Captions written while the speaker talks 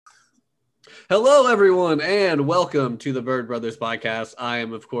Hello, everyone, and welcome to the Bird Brothers podcast. I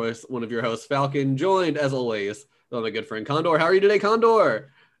am, of course, one of your hosts, Falcon, joined, as always, by my good friend Condor. How are you today,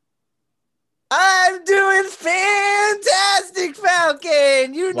 Condor? I'm doing fantastic,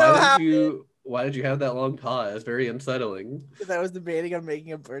 Falcon. You know how Why did you have that long pause? Very unsettling. because I was debating on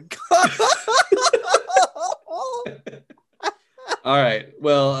making a bird call. All right.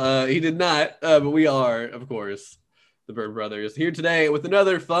 Well, he did not, but we are, of course, the Bird Brothers here today with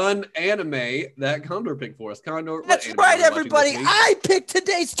another fun anime that Condor picked for us. Condor, That's what right, anime are we watching everybody. this week? I picked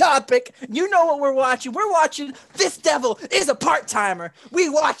today's topic. You know what we're watching. We're watching This Devil is a Part-Timer. We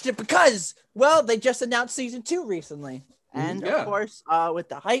watched it because, well, they just announced season 2 recently. And, Yeah. of course, with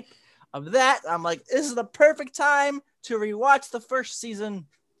the hype of that, I'm like, this is the perfect time to rewatch the first season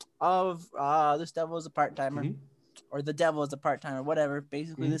of This Devil is a Part-Timer. Mhm. Or The Devil is a Part-Timer, whatever.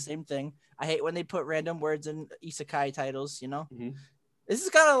 Basically the same thing. I hate when they put random words in isekai titles, you know? Mhm. This is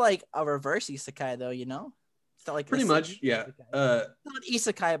kind of like a reverse isekai, though, you know? It's not like Pretty much, yeah. not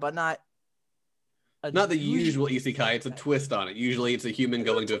isekai, but not the usual isekai. It's a twist on it. Usually it's a human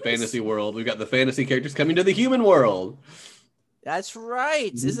going to a fantasy world. We've got the fantasy characters coming to the human world. That's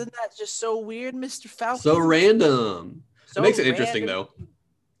right. Mhm. Isn't that just so weird, Mr. Falcon? So random. So It makes it interesting, though.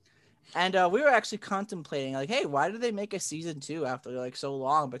 And we were actually contemplating, like, hey, why did they make a season 2 after like so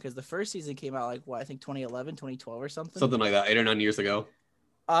long? Because the first season came out like what, I think 2011, 2012 or something. Something like that, 8 or 9 years ago.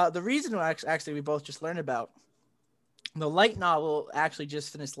 The reason actually we both just learned about the light novel actually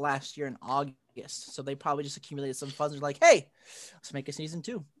just finished last year in August, so they probably just accumulated some funds. They're like, hey, let's make a season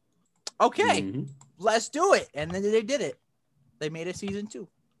 2. Okay, let's do it, and then they did it. They made a season 2.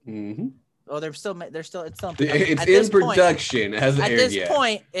 Oh, it's still in production. It's in production. It hasn't aired yet. At this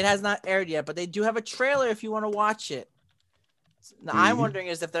point, it has not aired yet, but they do have a trailer if you want to watch it. Now, I'm wondering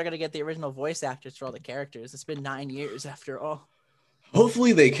is if they're going to get the original voice actors for all the characters. It's been 9 years after all.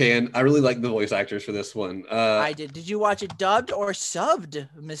 Hopefully they can. I really like the voice actors for this one. I did. Did you watch it dubbed or subbed,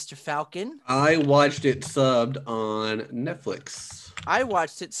 Mr. Falcon? I watched it subbed on Netflix. I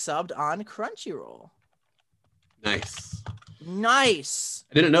watched it subbed on Crunchyroll. Nice.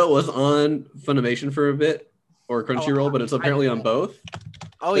 I didn't know it was on Funimation for a bit or Crunchyroll, but it's apparently on both.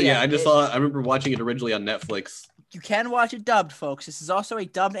 Oh, but yeah. I remember watching it originally on Netflix. You can watch it dubbed, folks. This is also a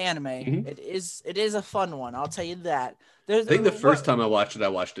dubbed anime. It is a fun one. I'll tell you that. I think the first time I watched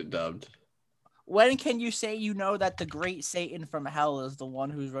it dubbed. When can you say you know that the great Satan from hell is the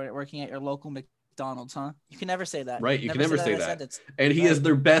one who's working at your local McDonald's, huh? You can never say that. Right, you can never say that. Sentence. And he is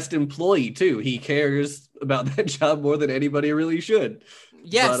their best employee, too. He cares about that job more than anybody really should.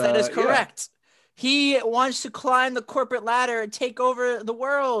 Yes, that is correct. Yeah. He wants to climb the corporate ladder and take over the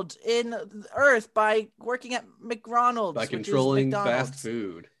world in Earth by working at McDonald's. By controlling fast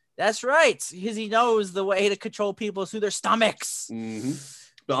food. That's right, because he knows the way to control people through their stomachs.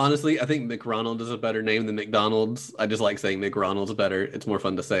 But honestly, I think McRonald is a better name than McDonald's. I just like saying McRonald's better. It's more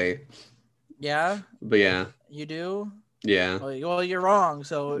fun to say. Yeah? But yeah. You do? Yeah. Well, you're wrong,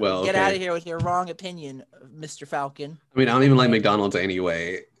 so get out of here with your wrong opinion, Mr. Falcon. I mean, I don't even like McDonald's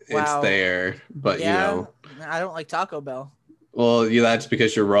anyway. Wow. It's there, but you know. I don't like Taco Bell. Well, yeah, that's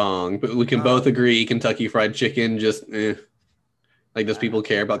because you're wrong. But we can both agree Kentucky Fried Chicken just Like, does people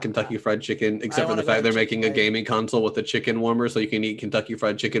care about Kentucky Fried Chicken? Except for the fact they're making a gaming console with a chicken warmer so you can eat Kentucky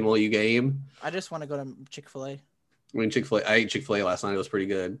Fried Chicken while you game. I just want to go to Chick-fil-A. I mean, I ate Chick-fil-A last night. It was pretty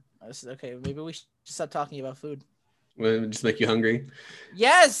good. Okay, maybe we should stop talking about food. Will it just make you hungry?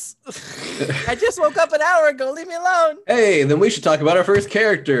 Yes! I just woke up an hour ago. Leave me alone. Hey, then we should talk about our first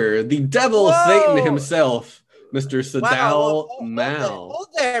character, the devil Satan himself, Mr. Sadao Mal. Hold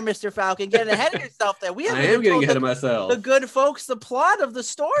there, Mr. Falcon. Getting ahead of yourself there. I am getting ahead of myself. The good folks, the plot of the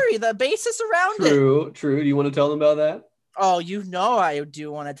story, the basis around it. True. Do you want to tell them about that? Oh, you know I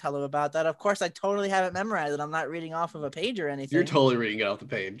do want to tell them about that. Of course, I totally have it memorized, and I'm not reading off of a page or anything. You're totally reading it off the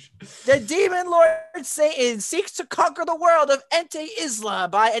page. The demon lord Satan seeks to conquer the world of Ente Isla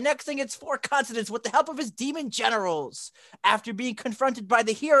by annexing its 4 continents with the help of his demon generals. After being confronted by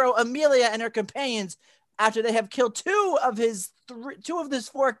the hero Amelia and her companions, after they have killed two of his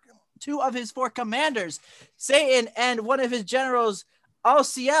four commanders, Satan and one of his generals,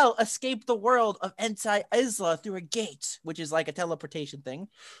 Alciel, escaped the world of Ente Isla through a gate, which is like a teleportation thing,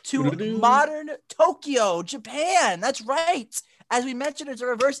 to modern Tokyo, Japan. That's right. As we mentioned, it's a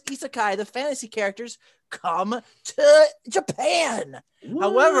reverse isekai. The fantasy characters come to Japan. What?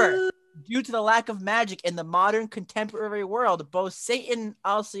 However, due to the lack of magic in the modern contemporary world, both Satan and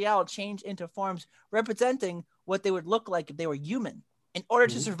Alciel change into forms representing what they would look like if they were human. In order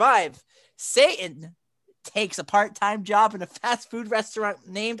to survive, Satan takes a part-time job in a fast food restaurant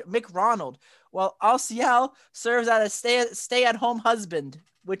named McRonald, while Alciel serves as a stay-at-home husband.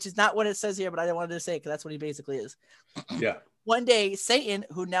 which is not what it says here, but I wanted to say it because that's what he basically is. Yeah. One day, Satan,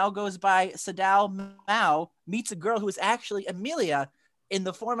 who now goes by Sadao Mao, meets a girl who is actually Amelia in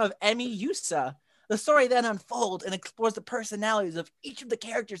the form of Emi Yusa. The story then unfolds and explores the personalities of each of the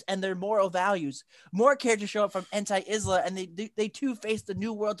characters and their moral values. More characters show up from Entai Isla, and they too face the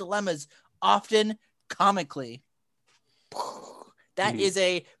new world dilemmas, often comically. That is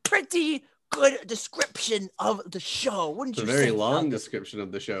a pretty good description of the show, wouldn't you say? It's a very long description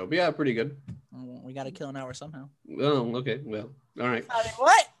of the show, but yeah, pretty good. We got to kill an hour somehow. Oh, okay. Well, all right.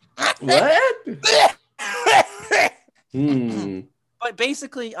 What? But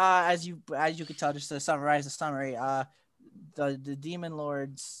basically, as you could tell, just to summarize the summary, the demon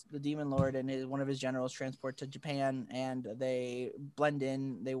lord and one of his generals transport to Japan, and they blend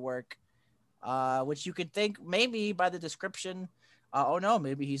in, they work, which you could think maybe by the description, oh no,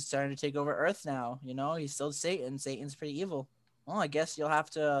 maybe he's starting to take over Earth now. You know, he's still Satan. Satan's pretty evil. Well, I guess you'll have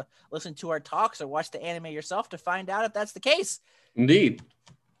to listen to our talks or watch the anime yourself to find out if that's the case. Indeed.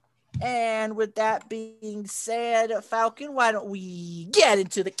 And with that being said, Falcon, why don't we get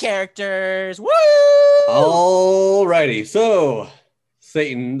into the characters? Woo! Alrighty, so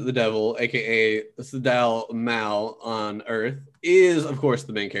Satan, the devil, aka Sadao Mao on Earth, is of course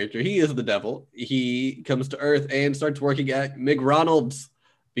the main character. He is the devil. He comes to Earth and starts working at McDonald's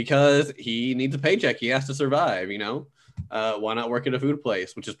because he needs a paycheck. He has to survive, you know. Why not work at a food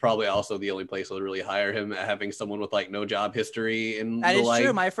place, which is probably also the only place that would really hire him, having someone with like no job history and that is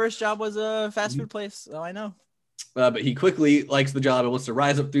true. My first job was a fast food place, so I know. But he quickly likes the job and wants to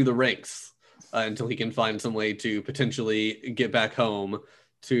rise up through the ranks until he can find some way to potentially get back home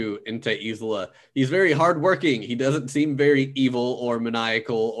to Entai Isla. He's very hardworking. He doesn't seem very evil or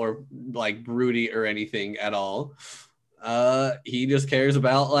maniacal or like broody or anything at all. He just cares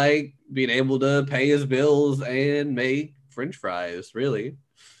about like being able to pay his bills and make French fries, really.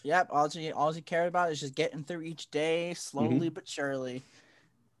 Yep, all he cares about is just getting through each day slowly but surely.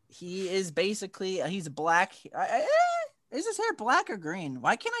 He is basically he's black. Is his hair black or green?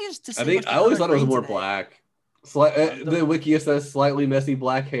 Why can't I just? I always thought it was more black. The wiki says slightly messy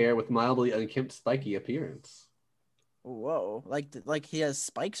black hair with mildly unkempt, spiky appearance. Whoa, like he has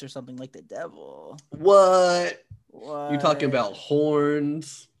spikes or something, like the devil. What? You talking about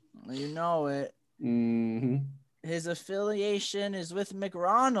horns? You know it. Mm-hmm. His affiliation is with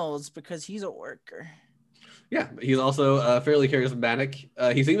McDonald's because he's a worker. Yeah, he's also fairly charismatic.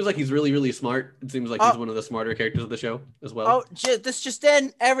 He seems like he's really, really smart. It seems like he's one of the smarter characters of the show as well. Oh, this just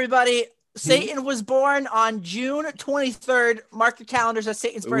in, everybody. Satan was born on June 23rd. Mark your calendars as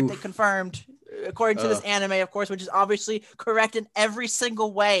Satan's birthday confirmed. According to this anime, of course, which is obviously correct in every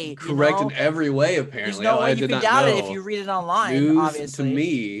single way. Correct in every way, apparently. There's no way you can doubt it if you read it online, News obviously. To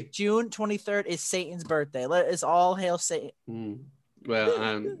me. June 23rd is Satan's birthday. Let us all hail Satan.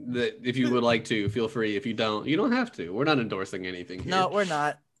 Well, if you would like to, feel free. If you don't, you don't have to. We're not endorsing anything here. No, we're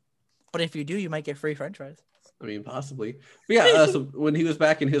not. But if you do, you might get free French fries. I mean, possibly. But yeah, so when he was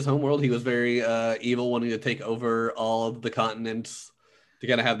back in his homeworld, he was very evil, wanting to take over all of the continents to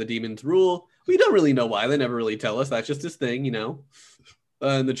kind of have the demons rule. We don't really know why. They never really tell us. That's just his thing, you know.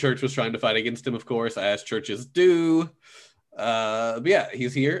 And the church was trying to fight against him, of course, as churches do. But yeah,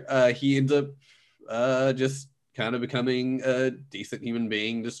 he's here. He ends up just kind of becoming a decent human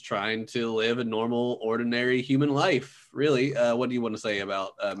being, just trying to live a normal, ordinary human life, really. What do you want to say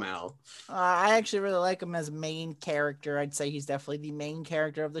about Mal? I actually really like him as main character. I'd say he's definitely the main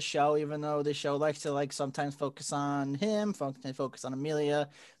character of the show, even though the show likes to sometimes focus on him, focus on Amelia,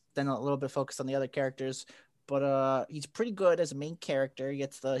 then a little bit focus on the other characters. But he's pretty good as a main character. He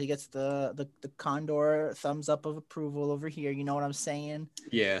gets the Condor thumbs up of approval over here. You know what I'm saying?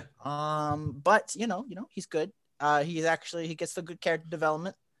 Yeah. But you know, he's good. He gets the good character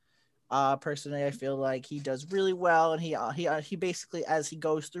development. Personally, I feel like he does really well, and he basically, as he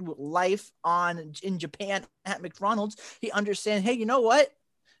goes through life in Japan at McDonald's, he understands, hey, you know what?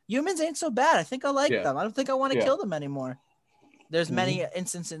 Humans ain't so bad. I think I like them. I don't think I want to kill them anymore. There's many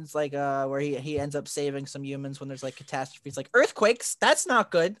instances where he ends up saving some humans when there's like catastrophes, like earthquakes. That's not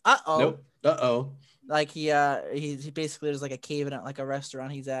good. Nope. Like he basically, there's like a cave in at like a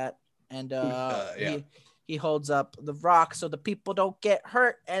restaurant he's at, and he holds up the rock so the people don't get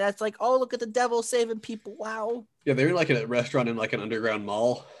hurt, and it's like, oh, look at the devil saving people. Wow. Yeah, they were like at a restaurant in like an underground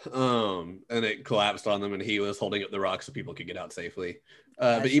mall, and it collapsed on them, and he was holding up the rock so people could get out safely.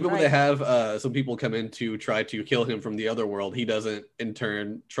 But even when they have some people come in to try to kill him from the other world, he doesn't in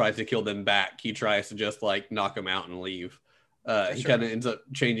turn try to kill them back. He tries to just like knock them out and leave. He kind of ends up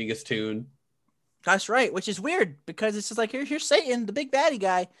changing his tune. That's right, which is weird because it's just like here's Satan, the big baddie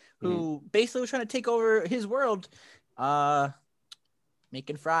guy, who basically was trying to take over his world.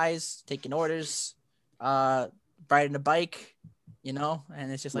 making fries, taking orders, riding a bike,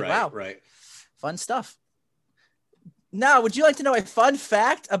 and it's just like, wow, right. Fun stuff. Now, would you like to know a fun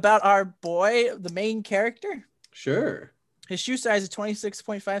fact about our boy, the main character? Sure. His shoe size is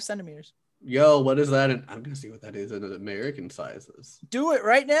 26.5 centimeters. Yo, what is that? I'm gonna see what that is in American sizes. Do it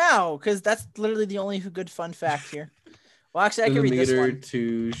right now, because that's literally the only good fun fact here. Well, actually, I can read this one.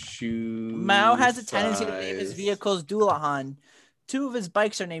 To shoe Mao has a tendency to size. name his vehicles Dullahan. 2 of his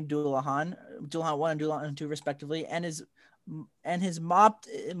bikes are named Dullahan 1 and Dullahan 2 respectively, and his mop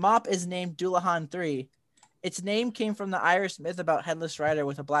is named Dullahan 3. Its name came from the Irish myth about headless rider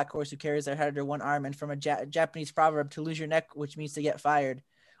with a black horse who carries their head under one arm, and from a Japanese proverb to lose your neck, which means to get fired.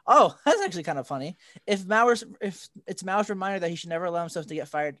 Oh, that's actually kind of funny. If it's Mao's reminder that he should never allow himself to get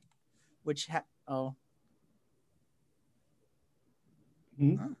fired, that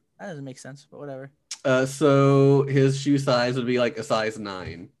doesn't make sense, but whatever. So his shoe size would be like a size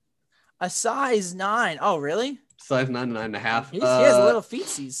 9. A size 9. Oh, really? Size 9 to 9.5. He has little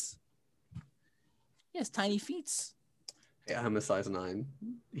feetsies. He has tiny feet. Yeah, I'm a size 9.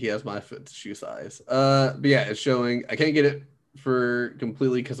 He has my shoe size. But yeah, it's showing. I can't get it for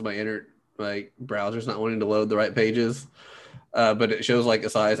completely because my browser's not wanting to load the right pages. But it shows like a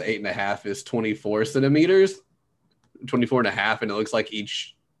size 8.5 is 24 centimeters, 24.5, and it looks like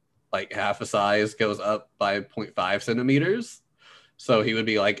each like half a size goes up by 0.5 centimeters. So he would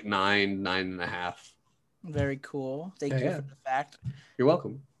be like 9.5. Very cool. Thank you for the fact. You're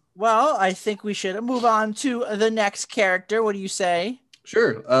welcome. Well, I think we should move on to the next character. What do you say?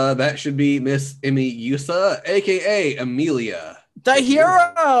 Sure. That should be Miss Emi Yusa, aka Amelia. The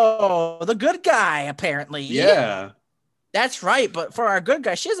hero, the good guy, apparently. Yeah. That's right. But for our good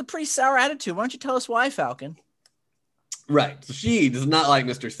guy, she has a pretty sour attitude. Why don't you tell us why, Falcon? Right. So she does not like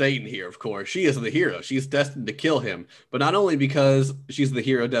Mr. Satan here, of course. She is the hero. She's destined to kill him. But not only because she's the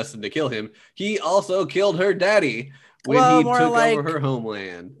hero destined to kill him, he also killed her daddy when he took over her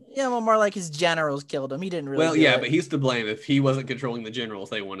homeland. Yeah, well, more like his generals killed him. He didn't really. Well, yeah, but he's to blame. If he wasn't controlling the generals,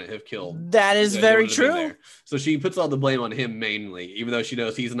 they wouldn't have killed. That is very true. So she puts all the blame on him mainly, even though she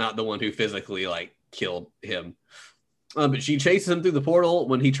knows he's not the one who physically killed him. But she chases him through the portal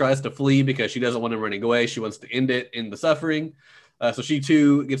when he tries to flee because she doesn't want him running away. She wants to end it in the suffering. So she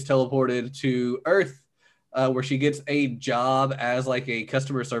too gets teleported to Earth, where she gets a job as a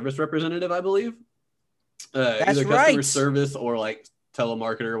customer service representative, I believe. That's either right. Customer service or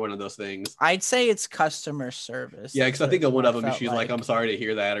telemarketer, one of those things. I'd say it's customer service. Yeah, because I think on one of them she's like, I'm sorry to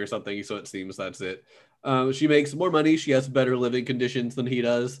hear that or something. So it seems that's it. She makes more money. She has better living conditions than he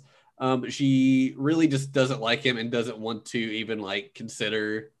does. She really just doesn't like him and doesn't want to even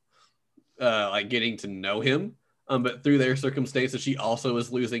consider getting to know him. But through their circumstances, she also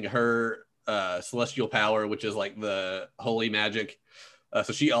is losing her celestial power, which is the holy magic.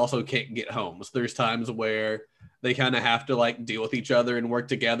 So she also can't get home. So there's times where they kind of have to deal with each other and work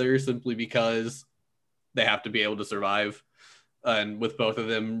together simply because they have to be able to survive. And with both of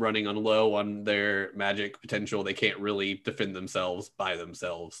them running on low on their magic potential, they can't really defend themselves by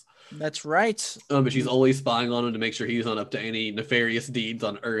themselves. That's right. But she's always spying on him to make sure he's not up to any nefarious deeds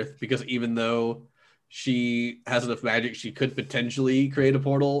on Earth, because even though she has enough magic, she could potentially create a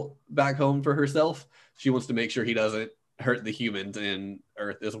portal back home for herself. She wants to make sure he doesn't hurt the humans in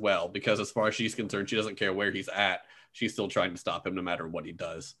Earth as well, because as far as she's concerned, she doesn't care where he's at. She's still trying to stop him no matter what he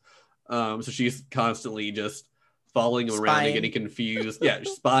does. So she's constantly just following him around and getting confused. Yeah,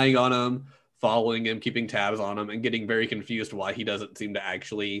 spying on him, following him, keeping tabs on him, and getting very confused why he doesn't seem to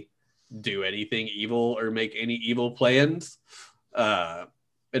actually do anything evil or make any evil plans. And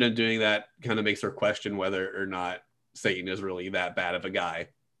in doing that kind of makes her question whether or not Satan is really that bad of a guy.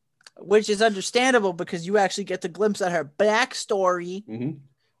 Which is understandable because you actually get to glimpse at her backstory,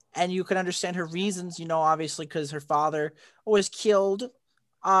 and you can understand her reasons, obviously because her father was killed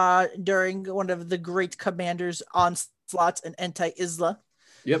during one of the great commanders' onslaughts in Anti-Isla.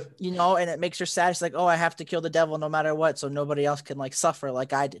 Yep. And it makes her sad. She's like, oh, I have to kill the devil no matter what, so nobody else can suffer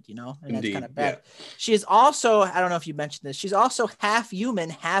like I did, and Indeed. That's kind of bad. Yeah. She is also, I don't know if you mentioned this, she's also half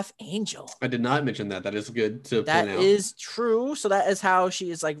human, half angel. I did not mention that. That is good to point out. That is true. So that is how she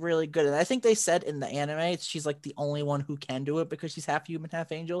is really good. And I think they said in the anime, she's the only one who can do it because she's half human,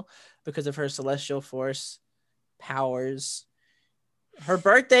 half angel, because of her celestial force powers. Her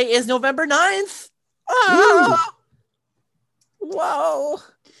birthday is November 9th. Oh! Whoa.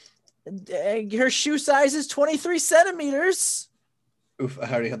 Her shoe size is 23 centimeters. Oof,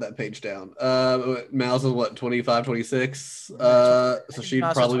 I already had that page down. Mouse is what, 25, 26? So she'd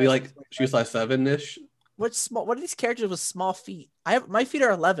probably be shoe size 7-ish. What are these characters with small feet? My feet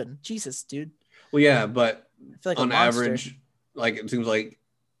are 11. Jesus, dude. Well, yeah, but I feel on average, like it seems like,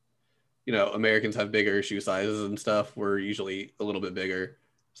 Americans have bigger shoe sizes and stuff. We're usually a little bit bigger.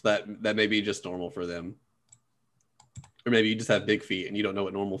 So that may be just normal for them. Or maybe you just have big feet and you don't know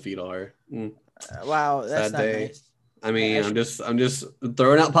what normal feet are. Wow, that's not nice. I mean, I'm just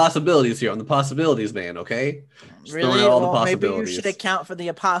throwing out possibilities here. I'm the possibilities man, okay? Just really? Well, maybe you should account for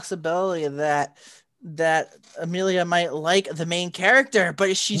the possibility that Amelia might like the main character,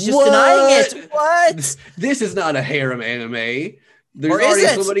 but she's just denying it. What? This is not a harem anime. There's already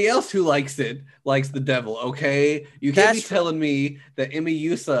somebody else who likes the devil, okay? You can't be telling me that Emi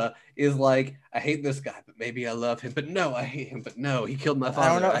Yusa is like, I hate this guy, but maybe I love him. But no, I hate him. But no, he killed my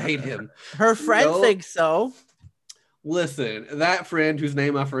father. I hate him. Her friend thinks so. Listen, that friend whose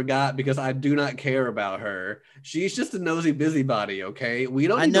name I forgot because I do not care about her. She's just a nosy busybody, okay? We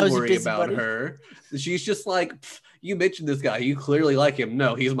don't need to worry about her. She's just like, you mentioned this guy. You clearly like him.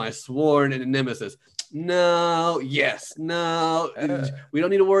 No, he's my sworn nemesis. No, yes, no. We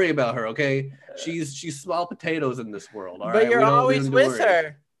don't need to worry about her, okay? She's small potatoes in this world, all right? But you're always with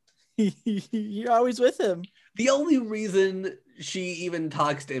her. You're always with him. The only reason she even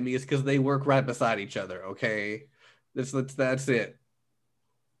talks to Emmy is because they work right beside each other, okay? That's it.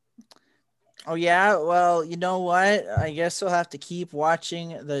 Oh yeah, well, you know what? I guess we'll have to keep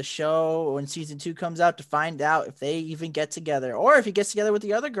watching the show when season 2 comes out to find out if they even get together, or if he gets together with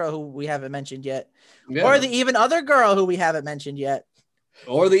the other girl who we haven't mentioned yet, or the even other girl who we haven't mentioned yet,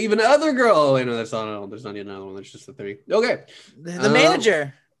 or the even other girl. Oh, wait, no, that's not. There's not another one. There's just the 3. Okay, the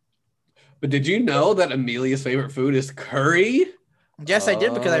manager. But did you know that Amelia's favorite food is curry? Yes, I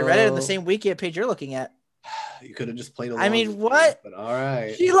did, because I read it in the same Wikia page you're looking at. You could have just played along. I mean, what? But all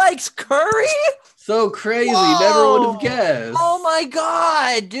right. She likes curry? So crazy. Whoa. Never would have guessed. Oh my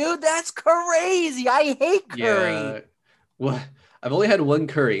God, dude. That's crazy. I hate curry. Yeah. Well, I've only had one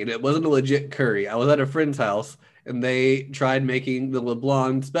curry, and it wasn't a legit curry. I was at a friend's house, and they tried making the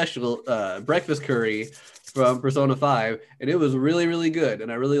LeBlanc special breakfast curry from Persona 5, and it was really, really good,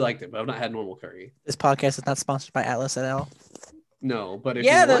 and I really liked it, but I've not had normal curry. This podcast is not sponsored by Atlas at all. No, but if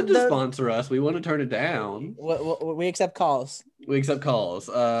you want to sponsor us, we want to turn it down. We accept calls. We accept calls.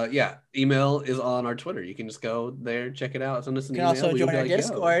 Yeah, email is on our Twitter. You can just go there, check it out, send us an email. You can also join our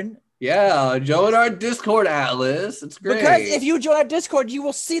Discord. Yeah, join our Discord, Atlas. It's great. Because if you join our Discord, you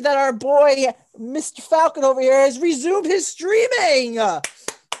will see that our boy, Mr. Falcon over here, has resumed his streaming.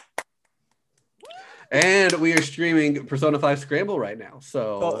 And we are streaming Persona 5 Scramble right now.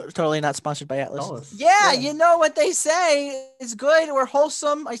 So totally not sponsored by Atlas. Yeah, you know what they say. It's good. We're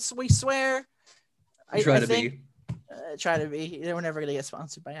wholesome. We swear. Try to be. We're never going to get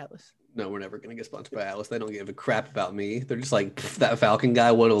sponsored by Atlas. No, we're never going to get sponsored by Atlas. They don't give a crap about me. They're just like, that Falcon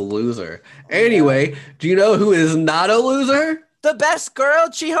guy, what a loser. Anyway, do you know who is not a loser? The best girl,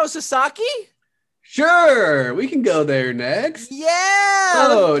 Chiho Sasaki? Sure, we can go there next. Yeah.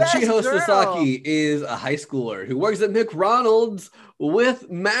 So, Chiho Sasaki is a high schooler who works at McDonald's with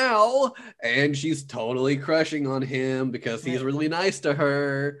Mao, and she's totally crushing on him because he's really nice to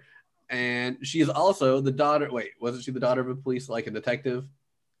her. And she's also the daughter. Wait, wasn't she the daughter of a police, like a detective?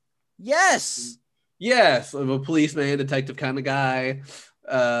 Yes. Yes, of a policeman, detective kind of guy.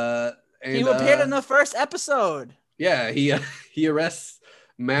 And he appeared in the first episode. Yeah, he arrests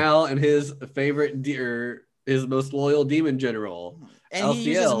Mal and his favorite his most loyal demon general, and LCL,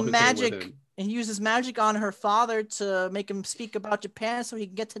 he uses magic. And he uses magic on her father to make him speak about Japan so he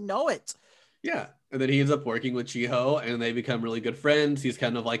can get to know it. Yeah, and then he ends up working with Chiho, and they become really good friends. He's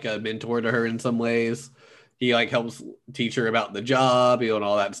kind of like a mentor to her in some ways. He like helps teach her about the job, and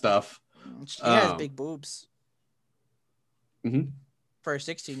all that stuff. She has big boobs. Mm-hmm. For a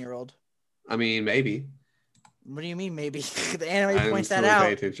 16-year-old. I mean, maybe. What do you mean, maybe? The anime points that out.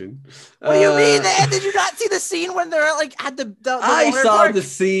 Pay attention. What do you mean? Did you not see the scene when they're like at the I saw park? The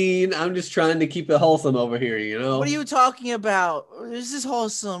scene. I'm just trying to keep it wholesome over here, you know? What are you talking about? This is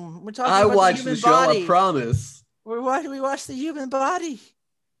wholesome. We're talking about watched the show, body. I promise. We watched the human body.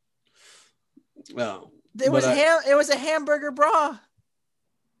 Oh. It was a hamburger bra.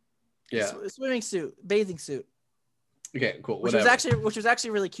 Yeah. Swimming suit, bathing suit. Okay, cool. Which was actually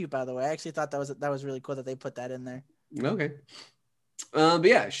really cute, by the way. I actually thought that was really cool that they put that in there. Okay. But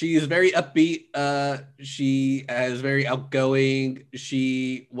yeah, she's very upbeat. She is very outgoing.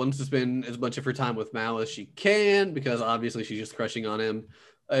 She wants to spend as much of her time with Mao as she can because obviously she's just crushing on him.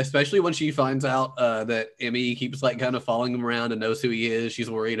 Especially when she finds out that Emmy keeps like kind of following him around and knows who he is. She's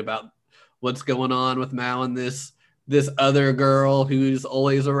worried about what's going on with Mao and this other girl who's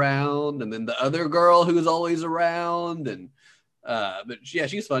always around, and then the other girl who's always around, and but yeah,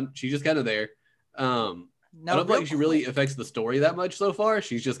 she's fun. She's just kind of there. No, I don't feel like she really affects the story that much so far.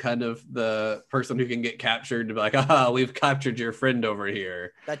 She's just kind of the person who can get captured to be like, we've captured your friend over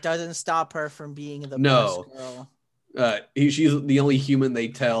here. That doesn't stop her from being the No. best girl. She's the only human they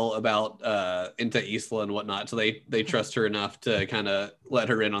tell about into Isla and whatnot, so they trust her enough to kind of let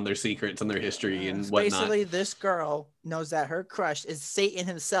her in on their secrets and their history and whatnot. Basically, this girl knows that her crush is Satan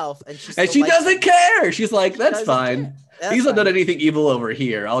himself, and she doesn't care. She's like, that's fine. He's not done anything evil over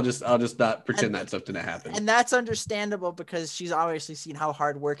here. I'll just not pretend that stuff didn't happen. And that's understandable because she's obviously seen how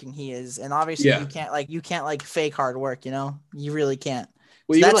hardworking he is, and obviously you can't fake hard work. You really can't.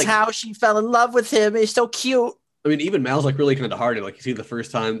 Well, so that's how she fell in love with him. He's so cute. I mean, even Mal's really kind of hearted. You see the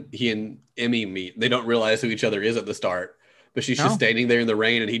first time he and Emmy meet, they don't realize who each other is at the start, but she's just standing there in the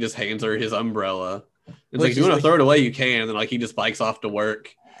rain and he just hands her his umbrella. It's if you want to throw it away, you can. And then he just bikes off to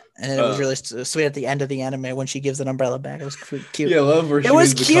work. And it was really sweet at the end of the anime when she gives an umbrella back. It was cute. Yeah, I love where it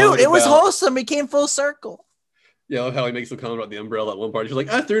was cute. It was wholesome. It came full circle. Yeah, I love how he makes a comment about the umbrella at one part. She's like,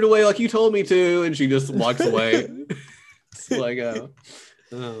 I threw it away like you told me to. And she just walks away. It's like,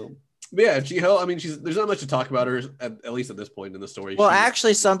 But yeah, Chiho, I mean, there's not much to talk about her, at least at this point in the story. Well,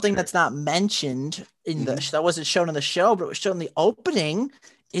 actually, something that's not mentioned in that wasn't shown in the show, but it was shown in the opening,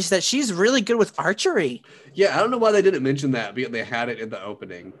 is that she's really good with archery. Yeah, I don't know why they didn't mention that, but they had it in the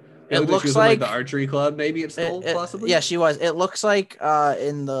opening. It looks she was like in, the archery club, maybe it's still possibly? Yeah, she was. It looks like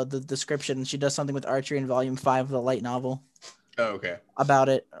in the description, she does something with archery in volume 5 of the light novel. Oh, okay. About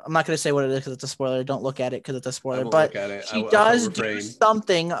it. I'm not going to say what it is because it's a spoiler. Don't look at it because it's a spoiler. But she does do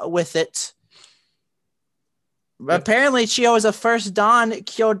something with it. Yep. Apparently, Chiho is a first Dan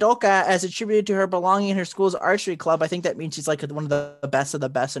Kyodoka as attributed to her belonging in her school's archery club. I think that means she's one of the best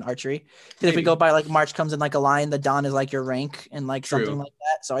in archery. Because if we go by March comes in a line, the Dan is your rank and something like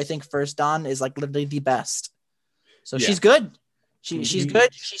that. So I think first Dan is literally the best. So she's good. She's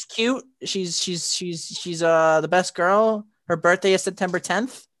good. She's cute. She's the best girl. Her birthday is September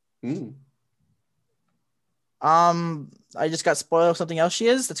 10th. I just got spoiled of something else she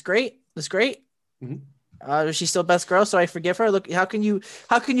is. That's great. She's still best girl, so I forgive her. Look, how can you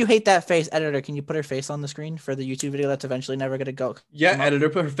hate that face? Editor, can you put her face on the screen for the YouTube video that's eventually never gonna go? Yeah, editor,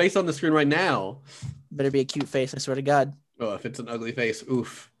 put her face on the screen right now. Better be a cute face, I swear to God. Oh, if it's an ugly face,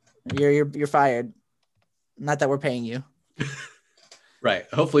 oof. You're fired. Not that we're paying you. Right.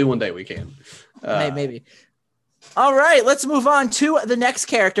 Hopefully one day we can. Maybe. All right, let's move on to the next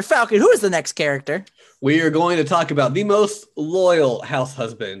character. Falcon, who is the next character? We are going to talk about the most loyal house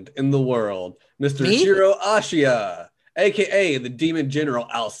husband in the world, Mr. Jiro Ashia, a.k.a. the Demon General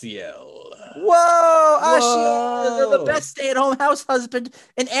Alciel. Whoa, Ashia, the best stay-at-home house husband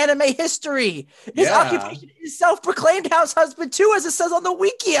in anime history. His occupation is self-proclaimed house husband, too, as it says on the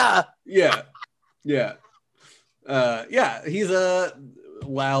Wikia. Yeah. He's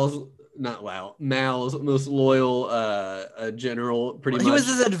Mal's most loyal general, pretty much. He was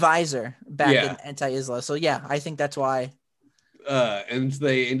his advisor back in Anti-Isla, so yeah, I think that's why. And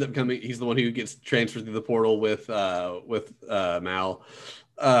they end up coming. He's the one who gets transferred through the portal with Mal,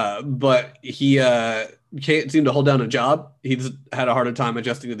 but he can't seem to hold down a job. He's had a harder time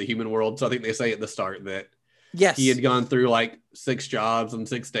adjusting to the human world. So I think they say at the start that he had gone through 6 jobs in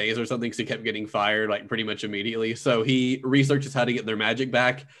 6 days or something, so he kept getting fired pretty much immediately. So he researches how to get their magic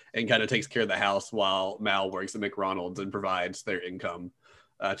back and kind of takes care of the house while Mal works at McRonald's and provides their income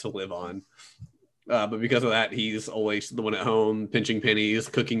to live on. But because of that, he's always the one at home pinching pennies,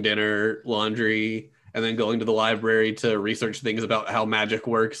 cooking dinner, laundry, and then going to the library to research things about how magic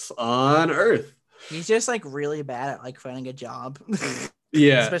works on Earth. He's just really bad at finding a job.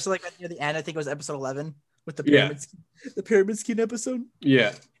 Yeah, especially near the end. I think it was episode 11 with the pyramid scheme episode.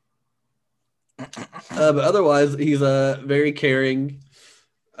 Yeah. But otherwise, he's very caring,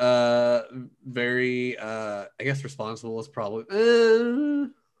 very I guess responsible is probably.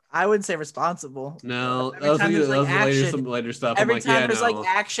 I wouldn't say responsible. No, that was some later stuff. Every time there's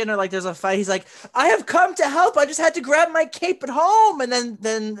action or there's a fight, he's like, I have come to help. I just had to grab my cape at home. And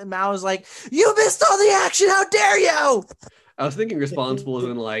then Mao is like, you missed all the action. How dare you? I was thinking responsible as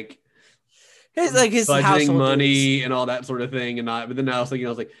in his budgeting money and all that sort of thing. But then I was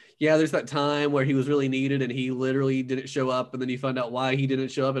thinking, yeah, there's that time where he was really needed and he literally didn't show up. And then you find out why he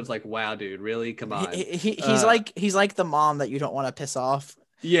didn't show up. And it's like, wow, dude, really? Come on. He's like the mom that you don't want to piss off.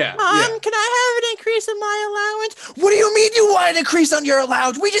 Yeah. Mom, can I have an increase in my allowance? What do you mean you want an increase on your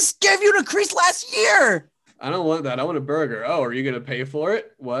allowance? We just gave you an increase last year. I don't want that. I want a burger. Oh, are you going to pay for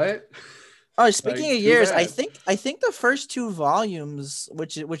it? What? Oh, speaking of years, I think the first 2 volumes,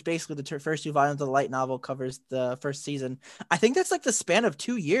 which basically the first 2 volumes of the light novel covers the first season. I think that's the span of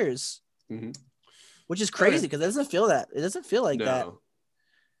 2 years, which is crazy because it doesn't feel like that.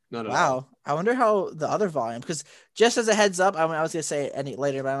 Not at all. Wow. I wonder how the other volume, because just as a heads up, I was gonna say it any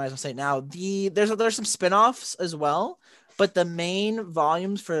later, but I might as well say it now. There's some spin-offs as well, but the main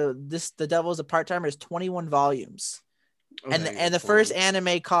volumes for this, The Devil is a Part-Timer, is 21 volumes. Oh, and dang, the that's first long.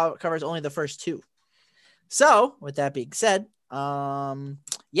 anime covers only the first two. So with that being said,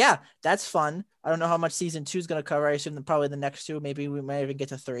 yeah, that's fun. I don't know how much season 2 is gonna cover. I assume that probably the next two, maybe we might even get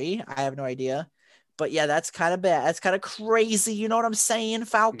to 3. I have no idea. But yeah, that's kind of bad. That's kind of crazy. You know what I'm saying,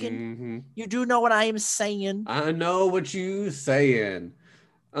 Falcon? Mm-hmm. You do know what I am saying. I know what you saying.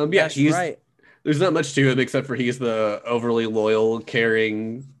 Yeah, That's right. there's not much to him except for he's the overly loyal,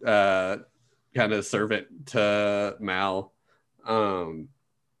 caring, kind of servant to Mal. And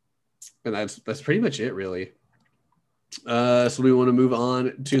that's pretty much it, really. So we want to move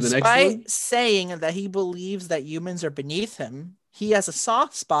on to the next one. Despite saying that he believes that humans are beneath him, he has a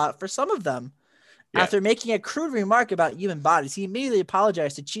soft spot for some of them. Yeah. After making a crude remark about human bodies, he immediately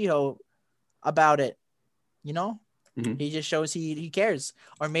apologized to Chiho about it. You know, he just shows he cares,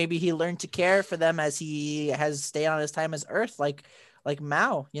 or maybe he learned to care for them as he has stayed on his time as Earth, like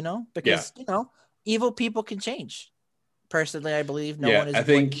Mao. You know, because you know, evil people can change. Personally, I believe no one is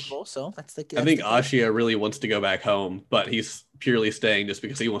evil, so that's the. I think Ashia really wants to go back home, but he's purely staying just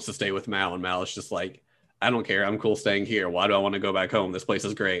because he wants to stay with Mao, and Mao is just like, I don't care. I'm cool staying here. Why do I want to go back home? This place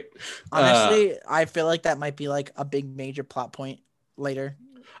is great. Honestly, I feel like that might be like a big major plot point later.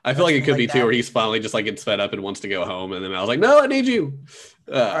 I feel like it could be too, where he's finally just like gets fed up and wants to go home, and then I was like, "No, I need you."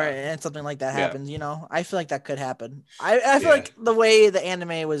 And something like that happens. You know, I feel like that could happen. I feel like the way the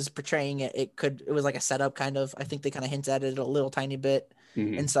anime was portraying it, it was like a setup kind of. I think they kind of hint at it a little tiny bit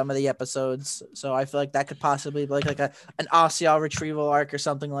in some of the episodes. So I feel like that could possibly be like an Asiel retrieval arc or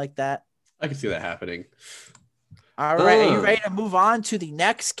something like that. I can see that happening. All right, are you ready to move on to the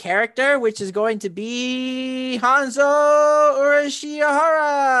next character, which is going to be Hanzo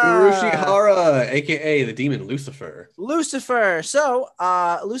Urashihara? Urashihara, aka the demon Lucifer. Lucifer. So,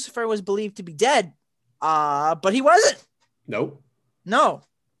 Lucifer was believed to be dead, but he wasn't. Nope. No.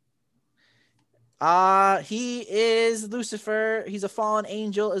 He is Lucifer. He's a fallen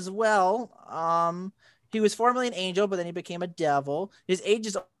angel as well. He was formerly an angel, but then he became a devil. His age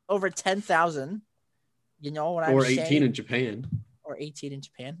is over 10,000. You know what I'm saying? Or 18 in Japan. Or 18 in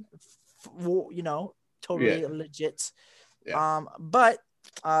Japan. You know, totally legit. Yeah. But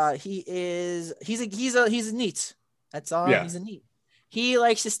he's a neat. That's all. Yeah. He's a neat. He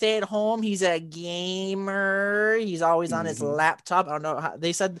likes to stay at home. He's a gamer. He's always on his laptop. I don't know how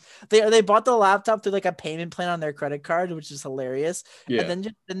they said they bought the laptop through like a payment plan on their credit card, which is hilarious. Yeah.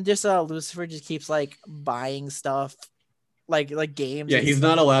 And then Lucifer just keeps like buying stuff. Like games. Yeah, he's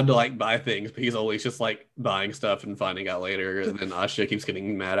not allowed to like buy things, but he's always just like buying stuff and finding out later. And then Asha keeps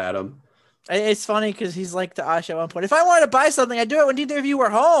getting mad at him. It's funny because he's like to Asha at one point, if I wanted to buy something, I'd do it when neither of you were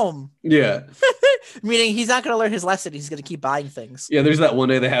home. Yeah. Meaning he's not going to learn his lesson. He's going to keep buying things. Yeah, there's that one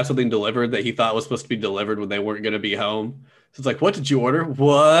day they have something delivered that he thought was supposed to be delivered when they weren't going to be home. So it's like, what did you order?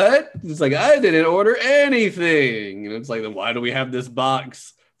 What? It's like, I didn't order anything. And it's like, then why do we have this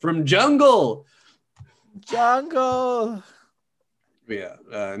box from Jungle? Yeah,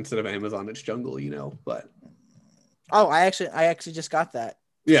 instead of Amazon, it's Jungle, you know. But I actually just got that.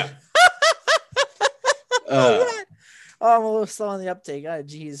 Yeah. I'm a little slow on the uptake.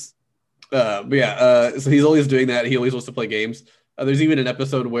 Jeez. So he's always doing that. He always wants to play games. There's even an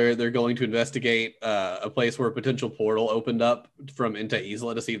episode where they're going to investigate a place where a potential portal opened up from into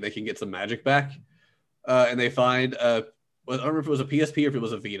Isla to see if they can get some magic back. And they find I don't remember if it was a PSP or if it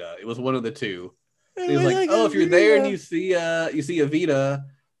was a Vita. It was one of the two. He's like, oh, if you're there and you see a Vita,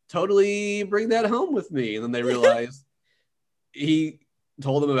 totally bring that home with me. And then they realize he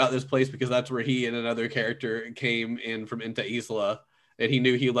told them about this place because that's where he and another character came in from Inta Isla, and he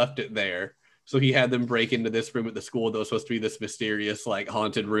knew he left it there. So he had them break into this room at the school that was supposed to be this mysterious, like,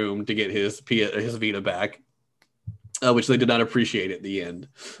 haunted room to get his Vita back, which they did not appreciate at the end.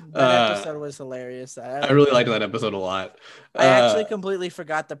 That episode was hilarious. I really liked that episode a lot. I actually completely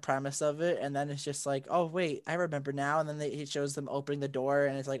forgot the premise of it, and then it's just like, oh wait, I remember now. And then he shows them opening the door,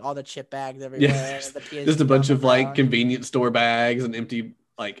 and it's like all the chip bags everywhere. Yeah, just a bunch of like convenience store bags and empty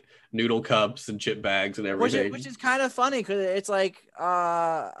like noodle cups and chip bags and everything. Which is kind of funny because it's like,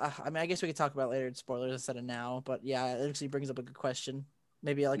 I mean, I guess we could talk about it later in spoilers instead of now, but yeah, it actually brings up a good question.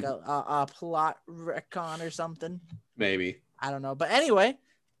 Maybe like a plot retcon or something. Maybe. I don't know. But anyway,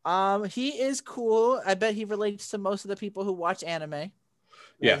 he is cool. I bet he relates to most of the people who watch anime.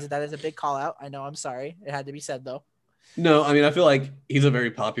 That is a big call out. I know. I'm sorry. It had to be said though. No, I mean, I feel like he's a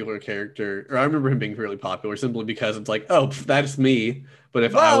very popular character. Or I remember him being really popular simply because it's like, oh, that's me. But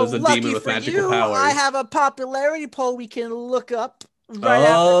if I was a demon with magical powers. I have a popularity poll we can look up. right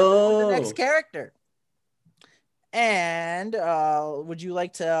after the next character. And would you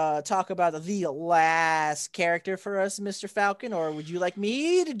like to talk about the last character for us, Mr. Falcon, or would you like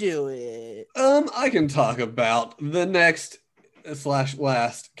me to do it? I can talk about the next /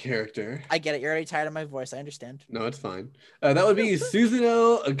 last character. I get it. You're already tired of my voice. I understand. No, it's fine. That would be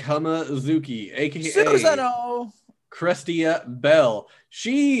Susanoo Akamazuki, aka Susanoo Crestia Bell.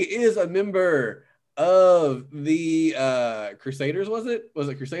 She is a member of the Crusaders. Was it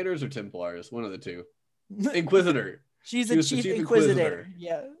Crusaders or Templars? One of the two. Inquisitor. She's the chief Inquisitor.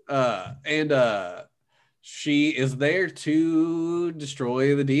 Yeah. And she is there to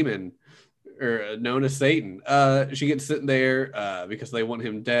destroy the demon, or known as Satan. She gets sent there because they want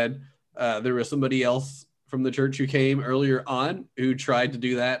him dead. There was somebody else from the church who came earlier on who tried to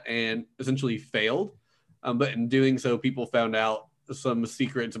do that and essentially failed. But in doing so, people found out some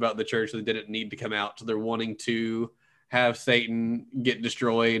secrets about the church that didn't need to come out. So they're wanting to have Satan get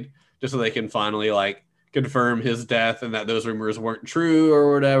destroyed just so they can finally confirm his death and that those rumors weren't true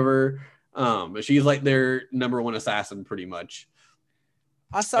or whatever. But she's like their number one assassin pretty much.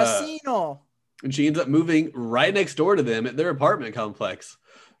 Assassino. And she ends up moving right next door to them at their apartment complex.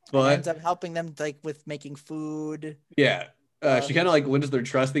 But and ends up helping them with making food. Yeah. She kind of wins their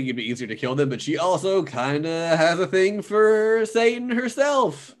trust, thinking it'd be easier to kill them, but she also kind of has a thing for Satan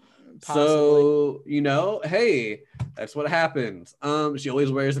herself. Possibly. So, hey, that's what happens. She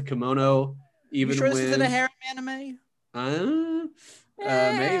always wears a kimono, even this isn't a harem anime?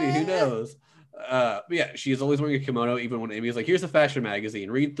 Maybe, who knows? But yeah, she's always wearing a kimono, even when Amy's like, here's a fashion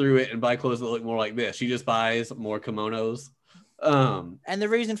magazine, read through it and buy clothes that look more like this. She just buys more kimonos. And the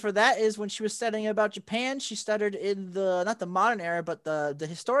reason for that is when she was studying about Japan, she studied in not the modern era, but the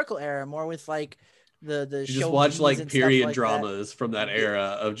historical era, more with the she just watched period dramas from that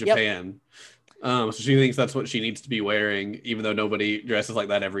era of Japan. Yep. So she thinks that's what she needs to be wearing, even though nobody dresses like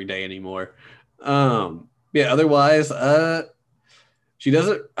that every day anymore. Otherwise, I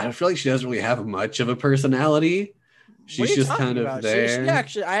feel like she doesn't really have much of a personality. She's just kind of there.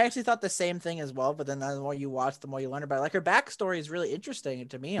 I actually thought the same thing as well, but then the more you watch, the more you learn about it. Her backstory is really interesting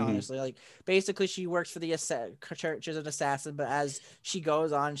to me, honestly. Basically, she works for the church as an assassin, but as she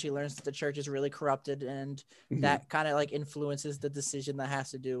goes on, she learns that the church is really corrupted, and that kind of influences the decision that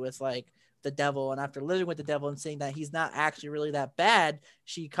has to do with the devil. And after living with the devil and seeing that he's not actually really that bad,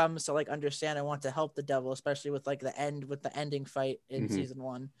 she comes to understand and want to help the devil, especially with the ending fight in season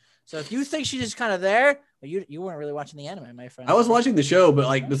 1. So if you think she's just kind of there, you weren't really watching the anime, my friend. I was watching the show,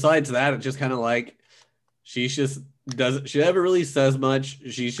 but besides that, it's just kind of she never really says much.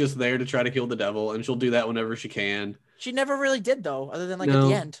 She's just there to try to kill the devil, and she'll do that whenever she can. She never really did, though, other than at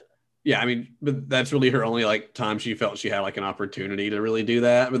the end. Yeah, I mean, but that's really her only time she felt she had an opportunity to really do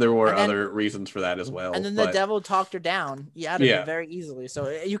that. But there were other reasons for that as well. And then the devil talked her down out of it very easily. So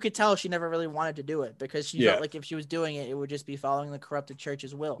you could tell she never really wanted to do it because she felt like if she was doing it, it would just be following the corrupted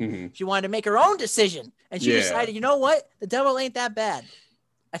church's will. She wanted to make her own decision, and she decided, you know what, the devil ain't that bad,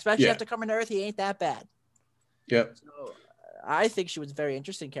 especially after coming to Earth. He ain't that bad. Yep. So I think she was a very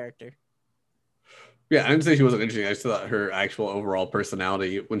interesting character. Yeah, I didn't say she wasn't interesting. I just thought her actual overall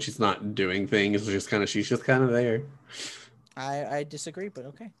personality, when she's not doing things, she's just kind of there. I disagree, but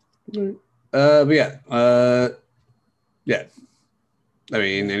okay. But yeah. I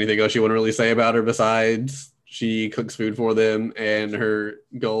mean, anything else you want to really say about her besides she cooks food for them and her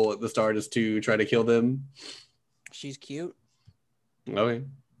goal at the start is to try to kill them? She's cute. Okay.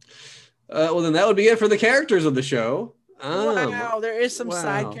 Well, then that would be it for the characters of the show. Wow, there is some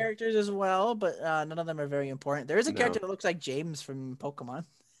side characters as well, but none of them are very important. There is a character that looks like James from Pokemon.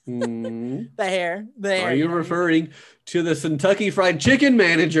 The hair. Are you referring to the Kentucky Fried Chicken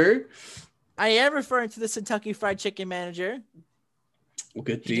manager? I am referring to the Kentucky Fried Chicken manager. Well,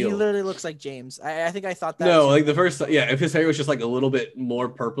 good deal. He literally looks like James. I think I thought that. No, the first, if his hair was just a little bit more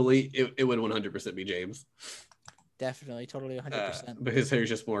purpley, it would 100% be James. Definitely, totally 100%. But his hair is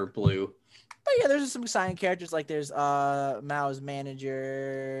just more blue. But yeah, there's some side characters there's Mao's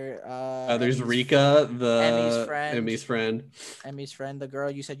manager. There's Rika, Emmy's friend. Emmy's friend, the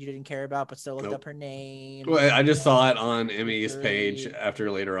girl you said you didn't care about, but still looked up her name. Well, I just saw it on Emmy's page after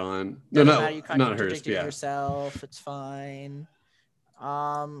later on. Not hers. Yeah, yourself. It's fine.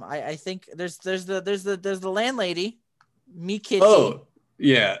 I think there's the landlady, Mikitty. Oh.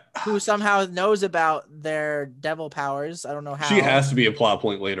 Yeah. Who somehow knows about their devil powers. I don't know how. She has to be a plot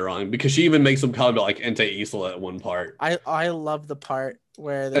point later on because she even makes some comment about Entei Isla at one part. I love the part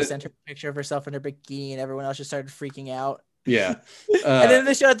where they sent her a picture of herself in her bikini and everyone else just started freaking out. Yeah. And then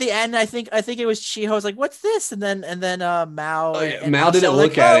they show at the end, I think it was Chiho's like, "What's this?" And then Mao. Oh, yeah. and Mao didn't like,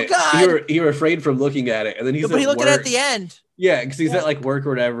 look at it. God! He refrained from looking at it, and then he's But he at looked work. at it at the end. Yeah, because he's at like work or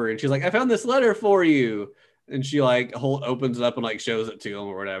whatever, and she's like, "I found this letter for you," and she like opens it up and like shows it to him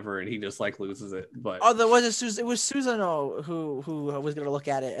or whatever, and he just like loses it. But there was it was Susanoo who was gonna look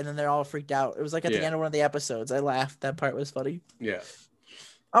at it, and then they're all freaked out. It was like at the end of one of the episodes. I laughed. That part was funny. Yeah.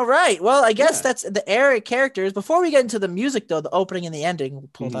 All right. Well, I guess that's the area characters. Before we get into the music, though, the opening and the ending, we'll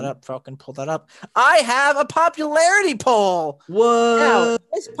pull that up. Falcon, pull that up. I have a popularity poll. What? Now,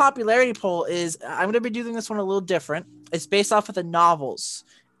 this popularity poll is, I'm going to be doing this one a little different. It's based off of the novels.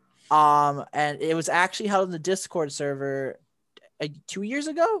 And it was actually held in the Discord server 2 years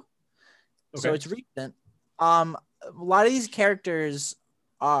ago. Okay. So it's recent. A lot of these characters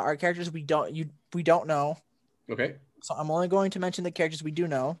are characters we don't know. Okay. So I'm only going to mention the characters we do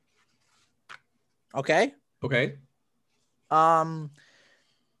know. Okay? Okay.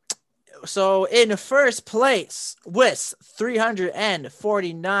 So in first place with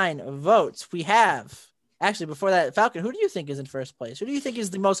 349 votes, we have... Actually, before that, Falcon, who do you think is in first place? Who do you think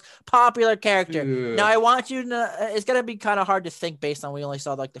is the most popular character? Now, I want you to... It's going to be kind of hard to think based on we only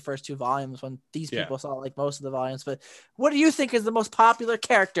saw like the first 2 volumes when these people saw like most of the volumes. But what do you think is the most popular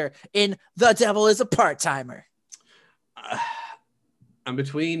character in The Devil is a Part-Timer? I'm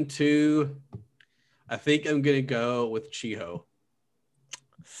between 2. I think I'm gonna go with Chiho.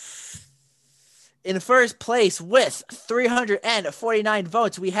 In first place with 349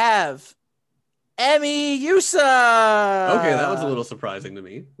 votes, we have Emi Yusa. Okay, that was a little surprising to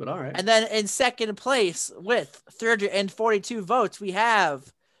me, but all right. And then in second place with 342 votes, we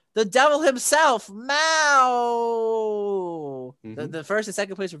have the devil himself, Mao. The first and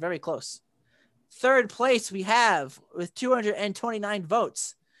second place were very close. Third place, we have with 229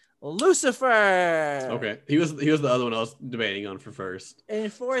 votes, Lucifer. Okay, he was the other one I was debating on for first. In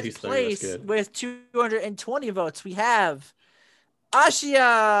fourth place, with 220 votes, we have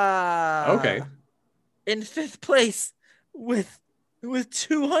Ashia. Okay. In fifth place, with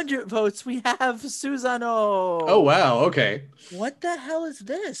 200 votes, we have Susanoo. Oh wow. Okay. What the hell is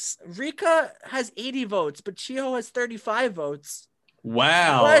this? Rika has 80 votes, but Chiho has 35 votes.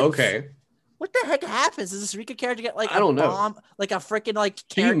 Wow. What? Okay. What the heck happens? Does this Rika character get like I don't know. Like a freaking like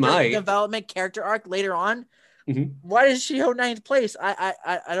character development character arc later on? Why is Chiho 9th place? I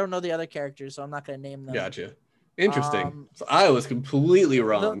don't know the other characters, so I'm not going to name them. Gotcha. Interesting. So I was completely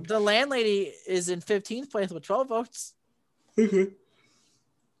wrong. The landlady is in 15th place with 12 votes.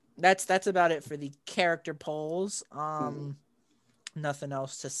 That's about it for the character polls. Nothing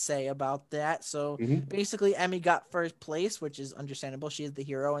else to say about that. So basically, Emi got first place, which is understandable. She is the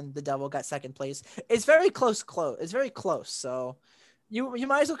hero, and the devil got second place. It's very close. It's very close. So you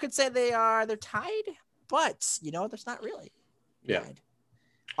might as well could say they're tied, but there's not really. Yeah. Tied.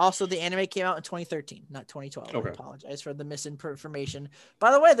 Also, the anime came out in 2013, not 2012. Okay. I apologize for the misinformation.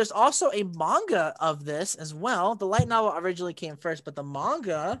 By the way, there's also a manga of this as well. The light novel originally came first, but the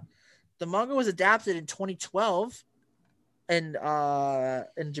manga was adapted in 2012. And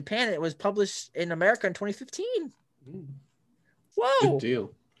in Japan, it was published in America in 2015. Whoa. Good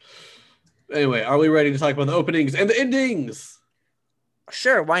deal. Anyway, are we ready to talk about the openings and the endings?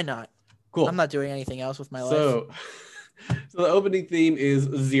 Sure, why not? Cool. I'm not doing anything else with my life. So the opening theme is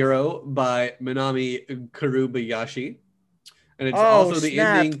Zero by Minami Kurubayashi. And it's also the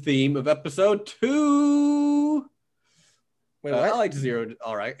ending theme of episode 2. Wait, what? I liked Zero.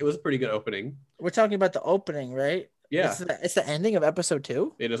 All right. It was a pretty good opening. We're talking about the opening, right? Yeah. It's the ending of episode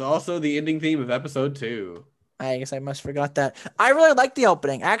 2? It is also the ending theme of episode 2. I guess I must forgot that. I really like the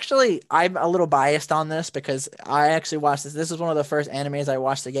opening. Actually, I'm a little biased on this because I actually watched this. This is one of the first animes I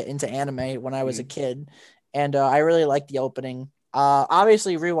watched to get into anime when I was a kid. And I really liked the opening.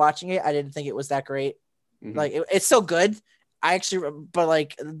 Obviously, rewatching it, I didn't think it was that great. Like, it's so good. But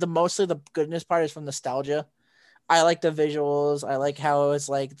like, mostly the goodness part is from nostalgia. I like the visuals. I like how it's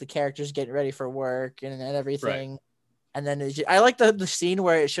like the characters getting ready for work and everything. Right. And then I like the scene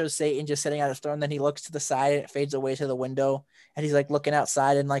where it shows Satan just sitting at his throne. Then he looks to the side and it fades away to the window. And he's like looking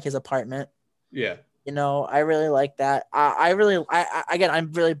outside in like his apartment. Yeah. I really like that. Again,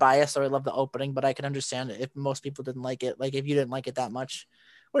 I'm really biased, so I love the opening, but I can understand it if most people didn't like it. Like if you didn't like it that much.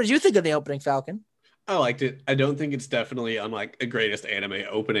 What did you think of the opening, Falcon? I liked it. I don't think it's definitely on like a greatest anime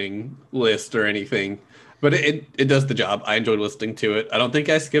opening list or anything, but it does the job. I enjoyed listening to it. I don't think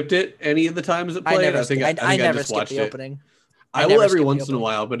I skipped it any of the times it played. I never just skipped watched the opening. I will every once in a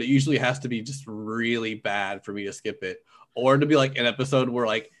while, but it usually has to be just really bad for me to skip it, or to be like an episode where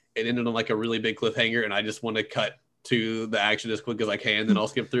like it ended on like a really big cliffhanger and I just want to cut to the action as quick as I can, then I'll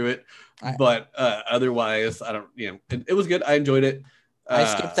skip through it. I- But otherwise, I don't. It was good. I enjoyed it. I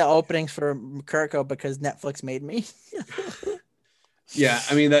skipped the openings for Kirko because Netflix made me. Yeah,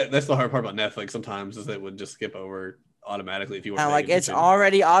 I mean that's the hard part about Netflix. Sometimes is it would just skip over automatically if you weren't. I'm like, it's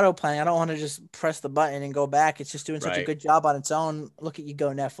already auto playing. I don't want to just press the button and go back. It's just doing such a good job on its own. Look at you go,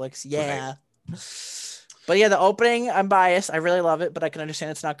 Netflix. Yeah. Right. But yeah, the opening, I'm biased. I really love it, but I can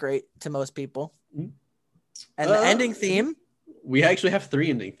understand it's not great to most people. And the ending theme. We actually have 3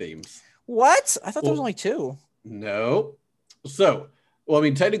 ending themes. What? I thought there was only 2. No. So, well, I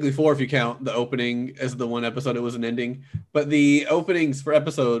mean, technically 4 if you count the opening as the one episode it was an ending. But the openings for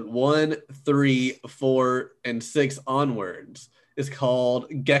episode 1, 3, 4, and 6 onwards is called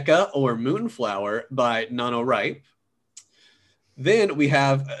Gekka or Moonflower by NaNoWriMe. Then we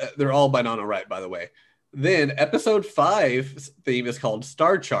have, they're all by NaNoWriMe, by the way. Then episode 5 theme is called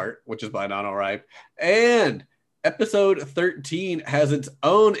Star Chart, which is by NaNoWriMe. And episode 13 has its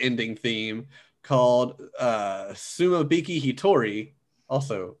own ending theme called Sumabiki Hitori,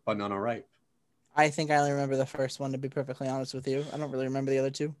 also by NaNoWriMe. I think I only remember the first one, to be perfectly honest with you. I don't really remember the other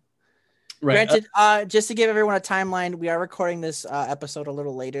 2. Right. Granted, just to give everyone a timeline, we are recording this episode a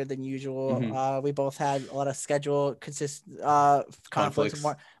little later than usual. Mm-hmm. We both had a lot of schedule conflicts.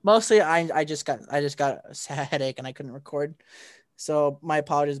 Mostly, I just got a headache and I couldn't record. So my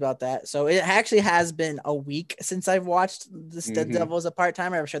apologies about that. So it actually has been a week since I've watched The Devil is a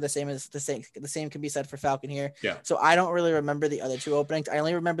Part-Timer. I'm sure the same can be said for Falcon here. Yeah. So I don't really remember the other 2 openings. I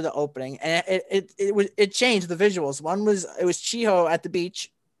only remember the opening, and it changed the visuals. One was Chiho at the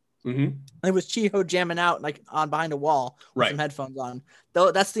beach. Mm-hmm. It was Chiho jamming out like on behind a wall with some headphones on.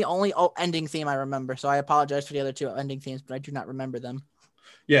 Though that's the only ending theme I remember. So I apologize for the other 2 ending themes, but I do not remember them.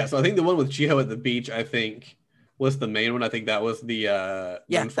 Yeah. So I think the one with Chiho at the beach, I think, was the main one. I think that was the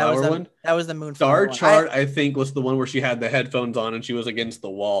Moonflower one. That was the Moonflower Star Chart, I think, was the one where she had the headphones on and she was against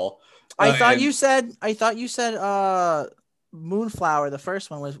the wall. I thought you said Moonflower. The first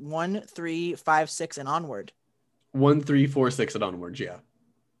one was 1, 3, 5, 6, and onward. 1, 3, 4, 6, and onwards. Yeah.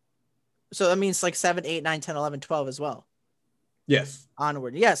 So that means like 7, 8, 9, 10, 11, 12 as well. Yes.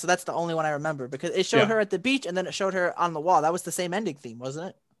 Onward. Yeah. So that's the only one I remember because it showed her at the beach and then it showed her on the wall. That was the same ending theme,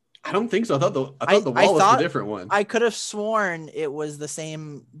 wasn't it? I don't think so. I thought the wall was a different one. I could have sworn it was the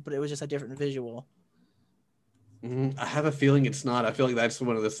same, but it was just a different visual. I have a feeling it's not. I feel like that's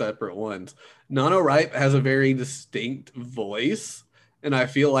one of the separate ones. NaNoWriMe has a very distinct voice. And I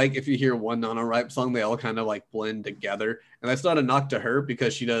feel like if you hear one NaNoWriMe song, they all kind of like blend together. And that's not a knock to her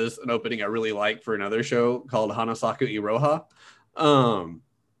because she does an opening I really like for another show called Hanasaku Iroha.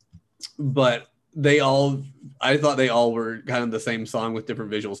 But I thought they all were kind of the same song with different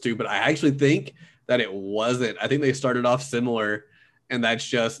visuals too. But I actually think that it wasn't. I think they started off similar and that's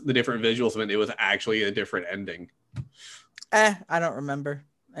just the different visuals meant it was actually a different ending. I don't remember.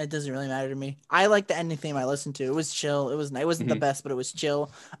 It doesn't really matter to me. I like the ending theme I listened to. It was chill. It wasn't the best, but it was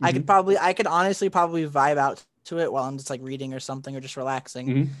chill. Mm-hmm. I could honestly probably vibe out to it while I'm just like reading or something or just relaxing.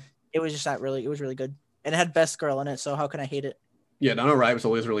 Mm-hmm. It was just it was really good. And it had Best Girl in it, so how can I hate it? Yeah, NaNoWriMe is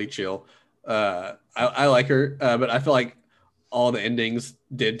always really chill. I like her, but I feel like all the endings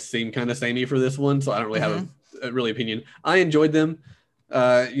did seem kind of samey for this one, so I don't really have a really opinion. I enjoyed them.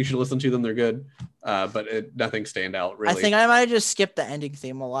 You should listen to them. They're good. But nothing stand out really. I think I might have just skipped the ending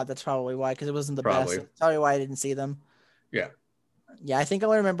theme a lot. That's probably why, because it wasn't the best. That's probably why I didn't see them. Yeah. Yeah, I think I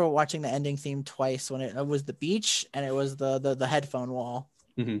only remember watching the ending theme twice when it was the beach and it was the headphone wall.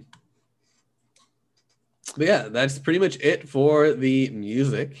 Mm-hmm. But yeah, that's pretty much it for the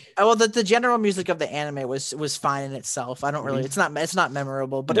music. Well, the general music of the anime was fine in itself. I don't really. It's not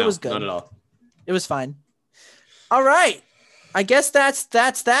memorable, but it was good. Not at all. It was fine. All right. I guess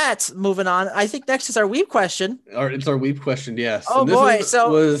that's moving on. I think next is our weeb question. It's our weeb question, yes. Oh, boy. So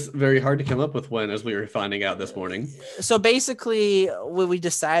it was very hard to come up with one, as we were finding out this morning. So basically what we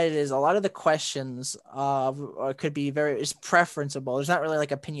decided is a lot of the questions could be is preferenceable. There's not really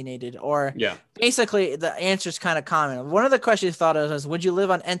like opinionated or basically the answer is kind of common. One of the questions thought of was, would you live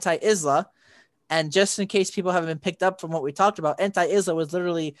on Entai Isla? And just in case people haven't been picked up from what we talked about, Entai Isla was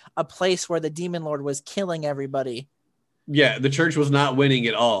literally a place where the demon lord was killing everybody. Yeah, the church was not winning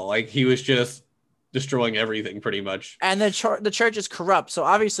at all. Like, he was just destroying everything pretty much. And the church is corrupt. So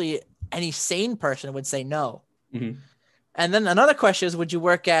obviously any sane person would say no. Mm-hmm. And then another question is, would you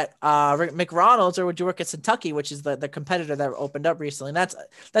work at McDonald's or would you work at Kentucky, which is the competitor that opened up recently? And that's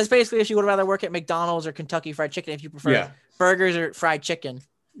basically if you would rather work at McDonald's or Kentucky Fried Chicken, if you prefer burgers or fried chicken.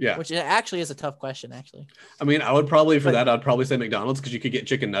 Yeah. Which actually is a tough question, actually. I mean, I'd probably say McDonald's because you could get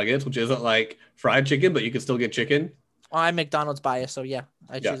chicken nuggets, which isn't like fried chicken, but you could still get chicken. Well, I'm McDonald's biased, so yeah,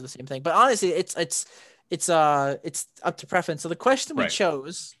 I choose the same thing. But honestly, it's it's up to preference. So the question we Right.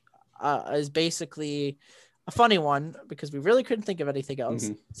 chose is basically a funny one because we really couldn't think of anything else.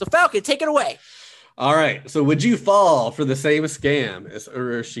 Mm-hmm. So Falcon, take it away. All right. So would you fall for the same scam as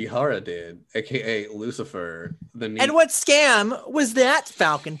Urashihara did, aka Lucifer, the Neat? And what scam was that,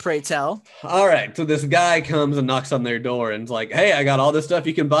 Falcon, pray tell? All right. So this guy comes and knocks on their door and is like, hey, I got all this stuff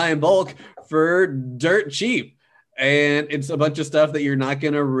you can buy in bulk for dirt cheap. And it's a bunch of stuff that you're not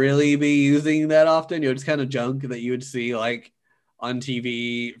going to really be using that often. You know, it's kind of junk that you would see like on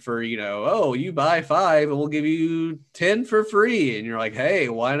TV for, you know, oh, you buy 5 and we'll give you 10 for free. And you're like, hey,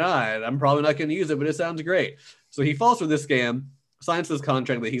 why not? I'm probably not going to use it, but it sounds great. So he falls for this scam, signs this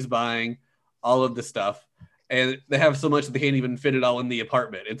contract that he's buying all of this stuff. And they have so much that they can't even fit it all in the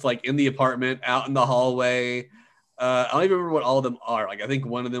apartment. It's like in the apartment, out in the hallway. I don't even remember what all of them are. Like, I think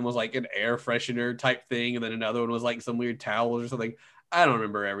one of them was like an air freshener type thing. And then another one was like some weird towels or something. I don't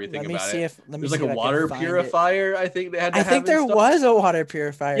remember everything about it. There's like a water purifier. I think they had to have. I think there was a water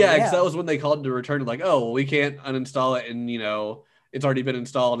purifier. Yeah, because that was when they called to return it. Like, oh, well, we can't uninstall it, and you know it's already been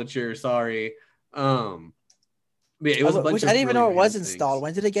installed. It's your sorry. Yeah, it was a bunch. I didn't even know it was installed.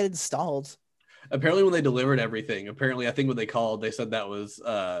 When did it get installed? Apparently, when they delivered everything. Apparently, I think when they called, they said that was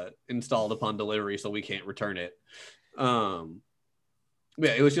installed upon delivery, so we can't return it. Yeah,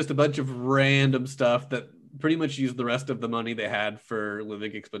 it was just a bunch of random stuff that pretty much used the rest of the money they had for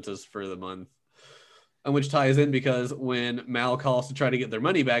living expenses for the month, and which ties in because when Mal calls to try to get their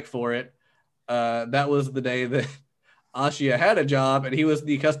money back for it, that was the day that Ashia had a job and he was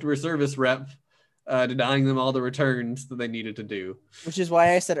the customer service rep, denying them all the returns that they needed to do. Which is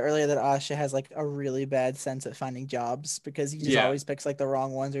why I said earlier that Ashia has like a really bad sense at finding jobs because he just always picks like the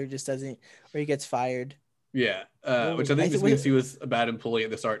wrong ones or he just doesn't, or he gets fired. Yeah, which I think just means he was a bad employee at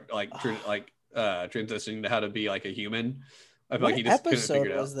the start, like transitioning to how to be like a human. I feel like he just couldn't figure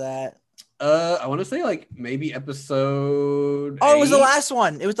it out. Was that? I want to say like maybe episode. Oh, 8? It was the last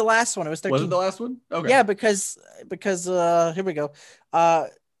one. It was the last one. It was 13. Was it the last one? Okay. Yeah, because here we go.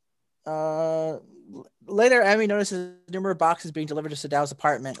 Later, Emmy notices numerous boxes being delivered to Sadow's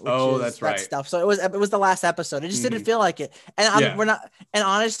apartment. That's right. Stuff. So it was the last episode. It just didn't feel like it. And we're not. And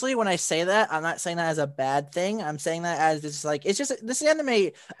honestly, when I say that, I'm not saying that as a bad thing. I'm saying that as it's like it's just this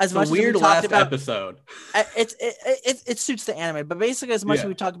anime as much as we talked about episode. It suits the anime, but basically as much as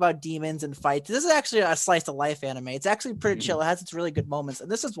we talk about demons and fights, this is actually a slice of life anime. It's actually pretty chill. It has its really good moments,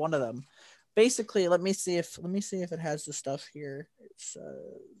 and this is one of them. Basically, let me see if it has the stuff here. It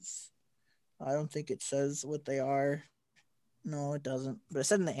says. I don't think it says what they are. No, it doesn't. But it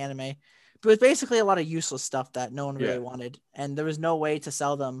said in the anime. But it's basically a lot of useless stuff that no one really wanted, and there was no way to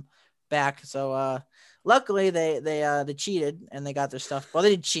sell them back. So luckily they cheated and they got their stuff. Well, they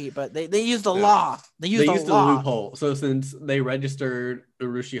didn't cheat, but they used the law. They used the loophole. So since they registered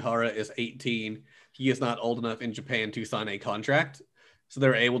Urushihara as 18, he is not old enough in Japan to sign a contract. So they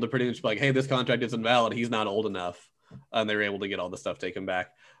were able to pretty much be like, hey, this contract is invalid. He's not old enough. And they were able to get all the stuff taken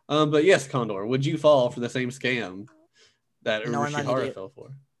back. But yes, Condor, would you fall for the same scam that Urushihara fell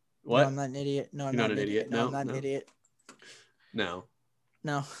for? What? No, I'm not an idiot. No, I'm not an idiot. No, I'm not an idiot. No.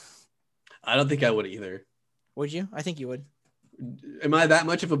 No. I don't think I would either. Would you? I think you would. Am I that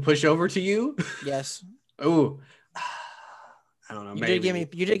much of a pushover to you? Yes. Oh. I don't know. You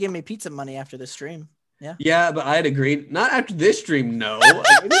did give me pizza money after the stream. Yeah. Yeah, but I had agreed. Not after this stream, no. I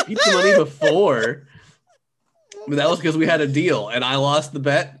gave you pizza money before. But that was because we had a deal and I lost the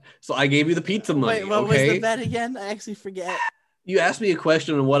bet. So I gave you the pizza money. Wait, what was the bet again? I actually forget. You asked me a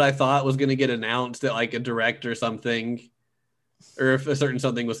question on what I thought was going to get announced at like a direct or something. Or if a certain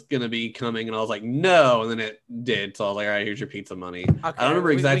something was going to be coming. And I was like, no. And then it did. So I was like, all right, here's your pizza money. Okay, I don't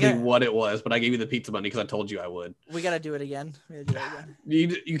remember exactly what it was, but I gave you the pizza money because I told you I would. We got to do it again.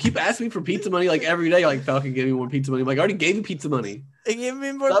 You keep asking me for pizza money like every day. Like, Falcon, give me more pizza money. I'm like, I already gave you pizza money. Give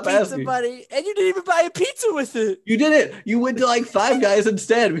me more pizza money. And you didn't even buy a pizza with it. You did it. You went to like Five Guys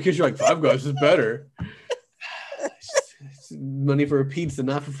instead because you're like, Five Guys is better. Money for a pizza,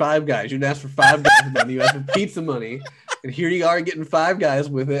 not for Five Guys. You didn't ask for Five Guys money. You asked for pizza money. And here you are getting Five Guys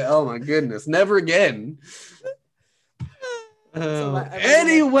with it. Oh my goodness. Never again.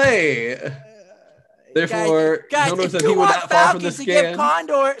 Anyway. Therefore, guys, if you want Falcon to give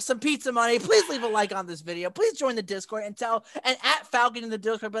Condor some pizza money, please leave a like on this video. Please join the Discord and at Falcon in the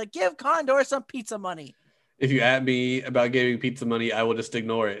Discord, be like, give Condor some pizza money. If you at me about giving pizza money, I will just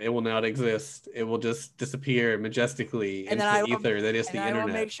ignore it. It will not exist. It will just disappear majestically into the ether that is the internet. I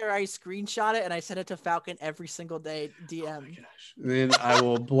will make sure I screenshot it and I send it to Falcon every single day DM. Oh my gosh. Then I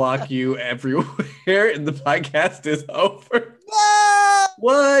will block you everywhere and the podcast is over. No!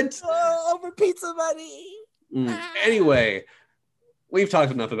 What? Oh, over pizza money. Anyway, we've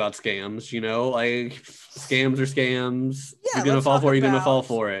talked enough about scams, like scams are scams. Yeah, You're gonna fall for it, you're gonna fall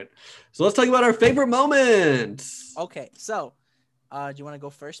for it. So let's talk about our favorite moments. Okay, so do you want to go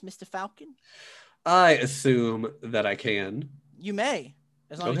first, Mr. Falcon? I assume that I can. You may,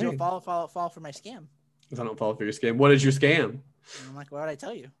 as long as you don't fall for my scam. If I don't fall for your scam, what is your scam? I'm like, why would I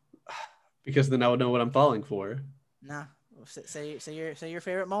tell you? Because then I would know what I'm falling for. Nah, say your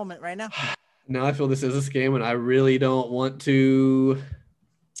favorite moment right now. Now I feel this is a scam, and I really don't want to,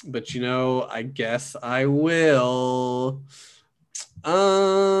 but I guess I will. I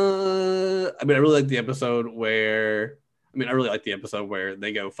really like the episode where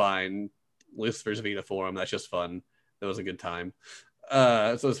they go find Lucifer's Vita Forum. That's just fun. That was a good time.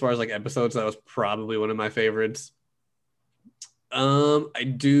 So as far as like episodes, that was probably one of my favorites. I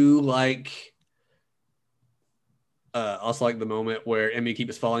do like also like the moment where Emmy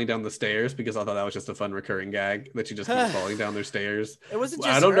keeps falling down the stairs, because I thought that was just a fun recurring gag that she just keeps falling down their stairs. It wasn't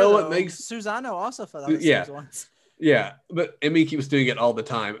just I don't her, know though. what makes Susano also fell down the stairs once. Yeah, but Emmy keeps doing it all the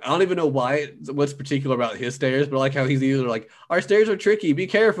time. I don't even know what's particular about his stairs, but I like how he's either like, our stairs are tricky, be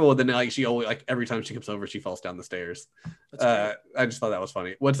careful. And then like she always, like every time she comes over, she falls down the stairs. I just thought that was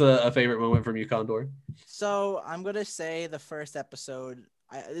funny. What's a favorite moment from you, Condor? So I'm going to say the first episode.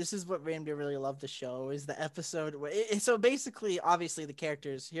 This is what made me really love the show, is the episode where so basically, obviously the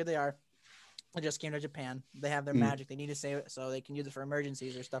characters, here they are. They just came to Japan. They have their magic. They need to save it so they can use it for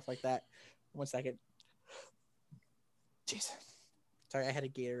emergencies or stuff like that. 1 second. Jeez. Sorry, I had a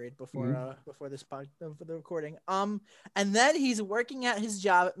Gatorade before this for the recording. And then he's working at his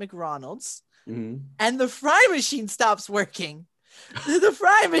job at McDonald's, and the fry machine stops working. The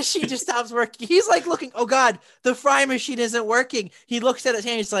fry machine just stops working. He's like looking, oh God, the fry machine isn't working. He looks at his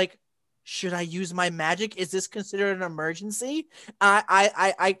hand. He's like, should I use my magic? Is this considered an emergency?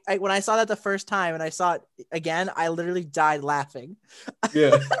 I when I saw that the first time and I saw it again, I literally died laughing.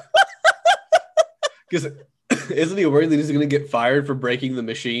 Yeah. Because isn't he worried that he's going to get fired for breaking the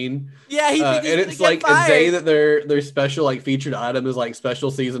machine? Yeah, and it's like a day that their special like featured item is like special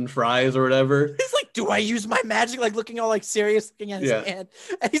seasoned fries or whatever. He's like, do I use my magic? Like looking all like serious, looking at his hand,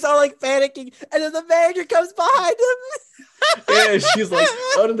 and he's all like panicking. And then the manager comes behind him. Yeah, she's like,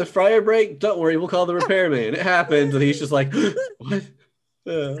 oh, did the fryer break? Don't worry, we'll call the repairman. It happens. And he's just like, what?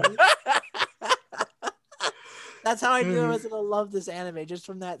 That's how I knew I was gonna love this anime, just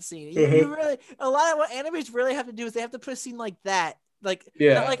from that scene. You really, a lot of what animes really have to do is they have to put a scene like that, like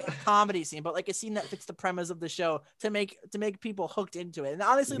not like a comedy scene, but like a scene that fits the premise of the show to make people hooked into it. And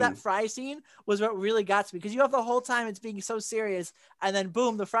honestly, that fry scene was what really got to me, because you have the whole time it's being so serious, and then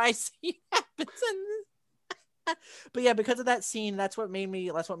boom, the fry scene happens. But yeah, because of that scene, that's what made me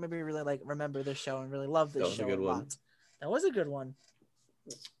really like remember this show and really love this show a lot. That was a good one.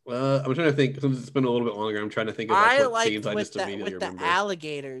 I'm trying to think, since it's been a little bit longer. I'm trying to think of what scenes I just immediately remember. The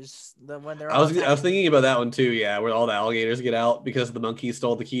alligators, when they're I was thinking about that one too. Yeah, where all the alligators get out because the monkey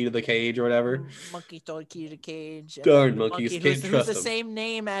stole the key to the cage or whatever. Monkey stole the key to the cage. Darn monkeys! Can't trust who's the them. same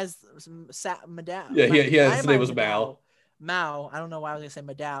name as Madao. Yeah. His name was Mao. Mao. I don't know why I was gonna say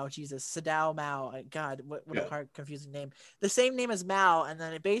Madao. Jesus, Sadao Mao. God, what a hard, confusing name. The same name as Mao, and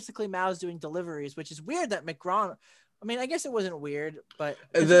then basically Mao's doing deliveries, which is weird that McGron. I mean, I guess it wasn't weird, but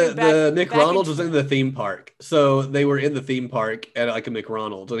the McDonald's was in the theme park. So they were in the theme park at like a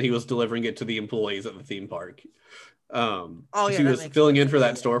McDonald's, and he was delivering it to the employees at the theme park. He was filling in for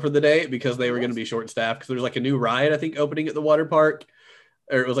that store for the day because they were going to be short staffed, because there's like a new ride, I think, opening at the water park,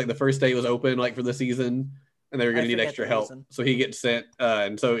 or it was like the first day it was open like for the season, and they were going to need extra help. So he gets sent,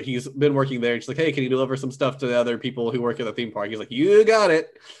 and so he's been working there. And she's like, hey, can you deliver some stuff to the other people who work at the theme park? He's like, you got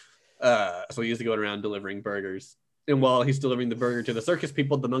it. So he used to go around delivering burgers. And while he's delivering the burger to the circus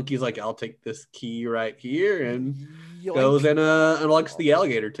people, the monkey's like, I'll take this key right here, and goes and unlocks the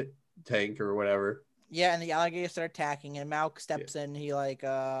alligator tank or whatever. Yeah, and the alligators start attacking, and Malk steps in. He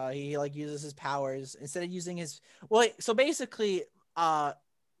uses his powers instead of using his. Well, so basically,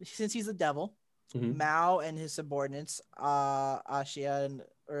 since he's the devil, Mao and his subordinates, Ashia and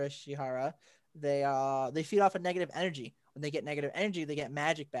Urashihara, they feed off of negative energy. When they get negative energy, they get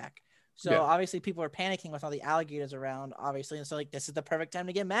magic back. So obviously people are panicking with all the alligators around, obviously. And so like, this is the perfect time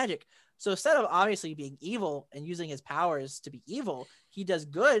to get magic. So instead of obviously being evil and using his powers to be evil, he does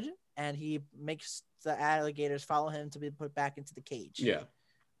good, and he makes the alligators follow him to be put back into the cage. Yeah.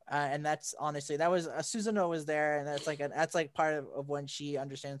 And that's honestly, that was Susanoo was there. And that's like part of when she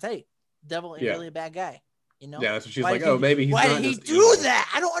understands, hey, devil ain't really a bad guy. You know? Yeah. That's what she's like, maybe he's why did he do evil.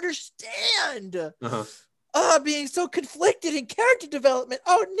 That? I don't understand. Being so conflicted in character development.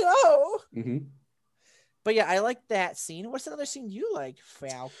 Oh no. But yeah, I like that scene. What's another scene you like,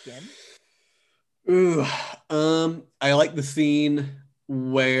 Falcon? Ooh, I like the scene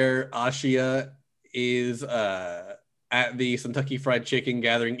where Ashia is at the Kentucky Fried Chicken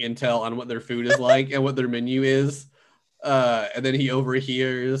gathering intel on what their food is like and what their menu is. And then he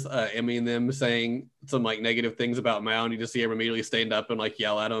overhears Emmy and them saying some like negative things about Mao, and you just see him immediately stand up and like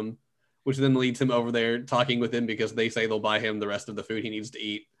yell at him, which then leads him over there talking with him because they say they'll buy him the rest of the food he needs to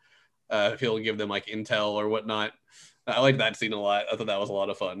eat if he'll give them like intel or whatnot. I like that scene a lot. I thought that was a lot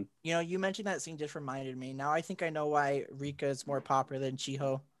of fun. You know, you mentioned that scene just reminded me. Now I think I know why Rika is more popular than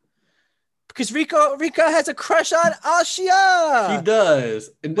Chiho. Because Rika has a crush on Ashia. He does.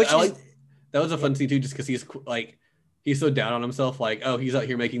 And that was a fun scene too, just because he's so down on himself, like, oh, he's out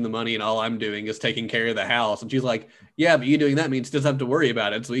here making the money and all I'm doing is taking care of the house. And she's like, yeah, but you doing that means he doesn't have to worry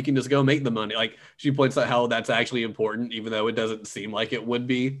about it. So he can just go make the money. Like, she points out how that's actually important, even though it doesn't seem like it would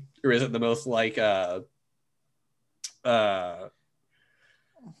be, or is it the most like, can't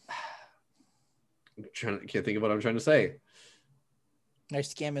think of what I'm trying to say. Our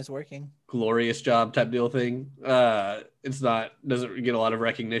scam is working. Glorious job type deal thing. Doesn't get a lot of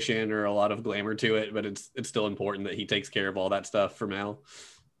recognition or a lot of glamour to it, but it's still important that he takes care of all that stuff for Mal,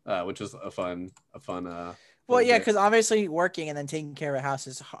 which is a fun. Well, yeah, because obviously working and then taking care of a house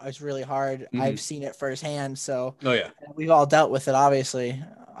is really hard. Mm-hmm. I've seen it firsthand, so oh yeah, we've all dealt with it. Obviously,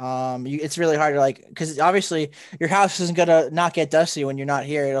 it's really hard to because obviously your house isn't gonna not get dusty when you're not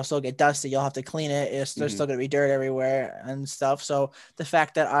here. It'll still get dusty. You'll have to clean it. There's still gonna be dirt everywhere and stuff. So the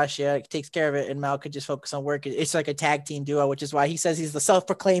fact that Ashia takes care of it and Mal could just focus on work, it's like a tag team duo, which is why he says he's the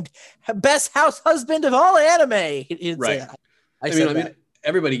self-proclaimed best house husband of all anime. Right. I mean,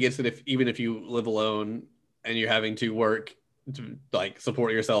 everybody gets it even if you live alone and you're having to work to like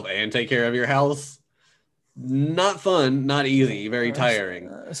support yourself and take care of your house. Not fun, not easy, very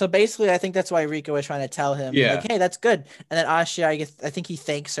tiring. So basically, I think that's why Rika was trying to tell him, like, hey, that's good. And then Ashia, I think he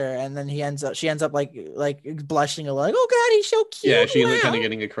thanks her, and then she ends up like blushing a little, like, oh god, he's so cute. Yeah, she ends up kind of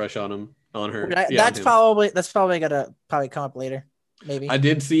getting a crush on her. That's probably gonna come up later, maybe. I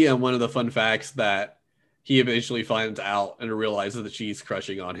did see one of the fun facts that he eventually finds out and realizes that she's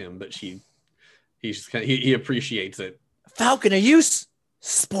crushing on him, but he appreciates it. Falcon, are you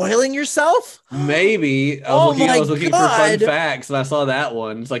spoiling yourself? Maybe. I was looking for fun facts and I saw that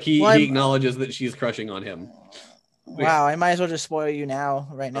one. It's like he acknowledges that she's crushing on him. Wow, I might as well just spoil you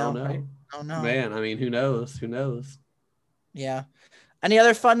right now. Right? Oh no. Man, I mean, who knows? Yeah. Any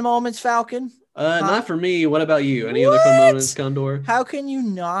other fun moments, Falcon? Not for me. What about you? Any other fun moments, Condor? How can you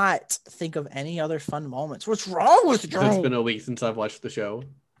not think of any other fun moments? What's wrong with you? It's been a week since I've watched the show.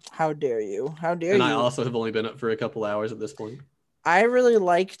 How dare you? And I also have only been up for a couple hours at this point. I really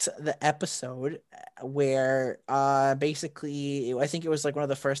liked the episode where basically I think it was like one of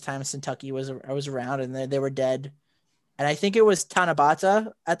the first times Kentucky was around and they were dead. And I think it was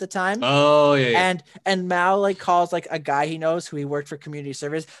Tanabata at the time. Oh yeah. And Mal like calls like a guy he knows who he worked for community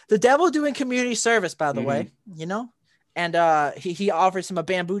service. The devil doing community service, by the way, you know? And he offers him a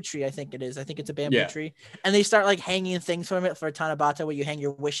bamboo tree, I think it is. I think it's a bamboo tree. And they start like hanging things from it for Tanabata, where you hang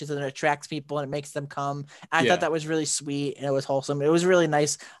your wishes and it attracts people and it makes them come. I thought that was really sweet and it was wholesome. It was a really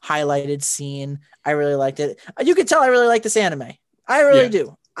nice highlighted scene. I really liked it. You can tell I really like this anime. I really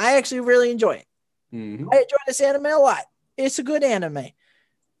do. I actually really enjoy it. Mm-hmm. I enjoy this anime a lot. It's a good anime.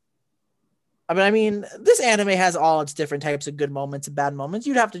 I mean, this anime has all its different types of good moments and bad moments.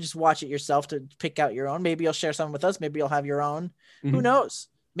 You'd have to just watch it yourself to pick out your own. Maybe you'll share some with us. Maybe you'll have your own. Mm-hmm. Who knows?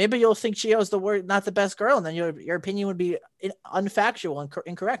 Maybe you'll think Chio's not the best girl, and then your opinion would be unfactual and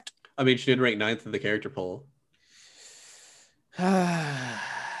incorrect. I mean, she did rank 9th in the character poll. I'm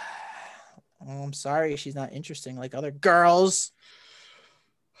sorry, she's not interesting like other girls.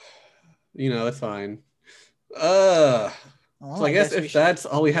 You know, it's fine. So I guess if that's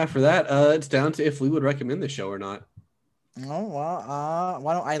all we have for that, it's down to if we would recommend this show or not. Oh, well,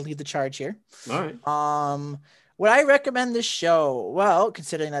 why don't I lead the charge here? All right. Would I recommend this show? Well,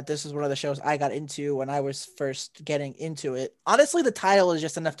 considering that this is one of the shows I got into when I was first getting into it, honestly, the title is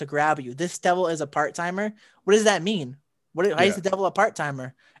just enough to grab you. This devil is a part-timer. What does that mean? Why is the devil a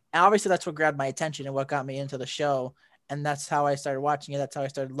part-timer? And obviously that's what grabbed my attention and what got me into the show. And that's how I started watching it. That's how I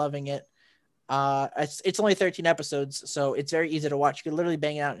started loving it. It's only 13 episodes, so it's very easy to watch. You can literally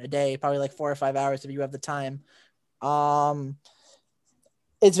bang it out in a day, probably like 4 or 5 hours if you have the time.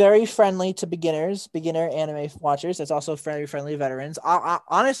 It's very friendly to beginner anime watchers. It's also very friendly veterans.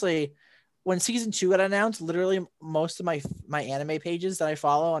 Honestly, when season 2 got announced, literally most of my anime pages that I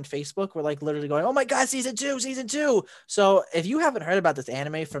follow on Facebook were like literally going, "Oh my god, season 2!" So if you haven't heard about this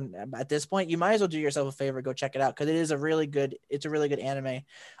anime from at this point, you might as well do yourself a favor, go check it out because it's a really good anime.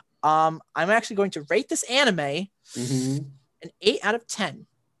 I'm actually going to rate this anime an 8 out of 10.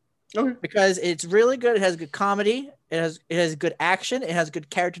 Okay. because it's really good. It has good comedy. It has good action. It has good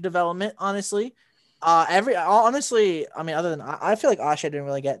character development. Honestly, honestly, I mean, other than I feel like Asha didn't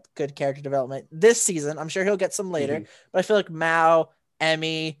really get good character development this season. I'm sure he'll get some later, but I feel like Mao,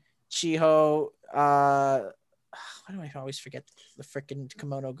 Emmy, Chiho, why do I always forget the freaking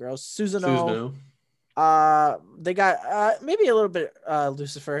kimono girls? Susanoo. Susanoo. They got maybe a little bit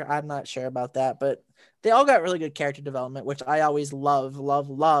Lucifer. I'm not sure about that, but they all got really good character development, which I always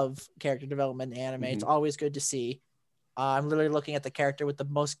love character development in anime. It's always good to see. I'm literally looking at the character with the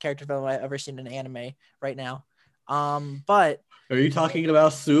most character development I've ever seen in anime right now. But are you talking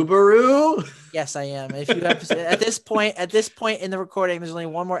about Subaru? yes, I am. If you have at this point in the recording, there's only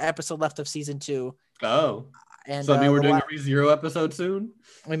one more episode left of season 2. Oh, and so I mean we're doing a ReZero episode soon.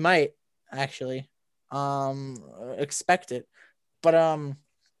 We might actually expect it, but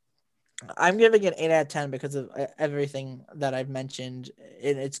I'm giving it 8 out of 10 because of everything that I've mentioned.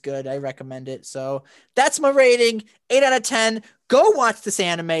 It's good. I recommend it. So that's my rating. 8 out of 10. Go watch this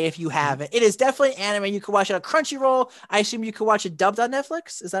anime if you haven't. It is definitely anime. You can watch it on Crunchyroll. I assume you can watch it dubbed on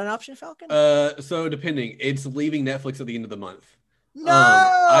Netflix. Is that an option, Falcon? So depending, it's leaving Netflix at the end of the month. No,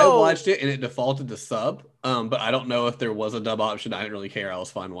 I watched it and it defaulted to sub. But I don't know if there was a dub option. I didn't really care. I was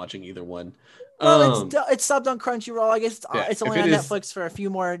fine watching either one. Well, it's subbed on Crunchyroll. I guess it's only on Netflix for a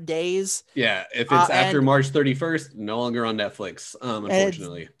few more days. Yeah, if it's after March 31st, no longer on Netflix,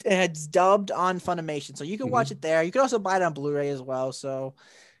 unfortunately. It's dubbed on Funimation, so you can watch it there. You can also buy it on Blu-ray as well. So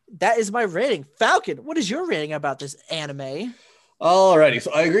that is my rating. Falcon, what is your rating about this anime? Alrighty,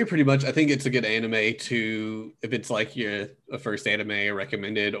 so I agree pretty much. I think it's a good anime to, if it's like your first anime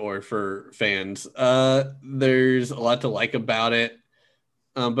recommended or for fans. There's a lot to like about it.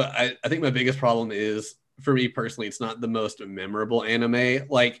 But I think my biggest problem is, for me personally, it's not the most memorable anime.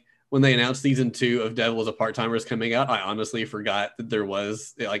 Like when they announced season 2 of Devil as a Part-Timer is coming out, I honestly forgot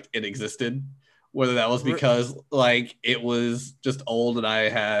that it existed. Whether that was because like it was just old and I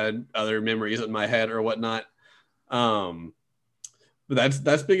had other memories in my head or whatnot. But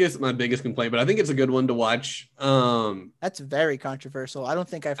that's my biggest complaint. But I think it's a good one to watch. That's very controversial. I don't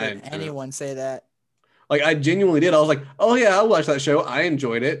think I've heard anyone say that. Like, I genuinely did. I was like, oh, yeah, I'll watch that show. I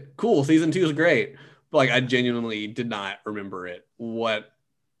enjoyed it. Cool. Season 2 is great. But, like, I genuinely did not remember it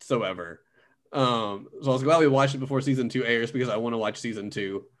whatsoever. So I was glad we watched it before season 2 airs because I want to watch season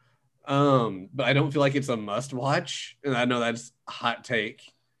 2. But I don't feel like it's a must watch. And I know that's a hot take.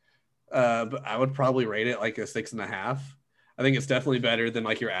 But I would probably rate it like a 6.5. I think it's definitely better than,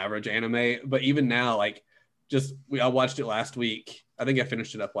 like, your average anime. But even now, like, I watched it last week. I think I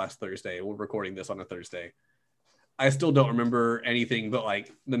finished it up last Thursday. We're recording this on a Thursday. I still don't remember anything but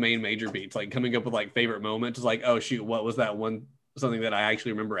like the main major beats, like coming up with like favorite moments. It's like, oh shoot, what was that one, something that I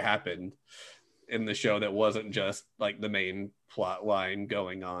actually remember happened in the show that wasn't just like the main plot line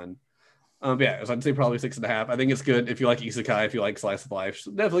going on. Yeah, so I'd say probably 6.5. I think it's good if you like isekai, if you like slice of life, so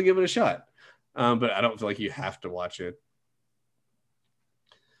definitely give it a shot. But I don't feel like you have to watch it.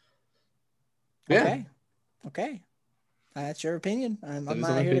 Yeah. Okay. That's your opinion. I'm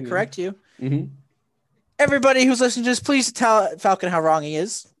not here to correct you. Everybody who's listening to this, please tell Falcon how wrong he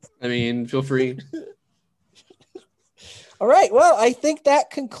is. I mean, feel free. All right. Well, I think that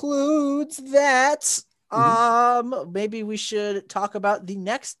concludes that. Maybe we should talk about the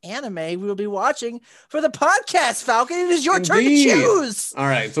next anime we will be watching for the podcast, Falcon. It is your turn to choose. All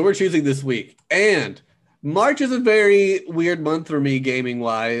right. So we're choosing this week. And March is a very weird month for me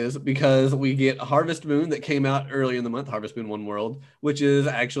gaming-wise because we get Harvest Moon that came out early in the month, Harvest Moon One World, which is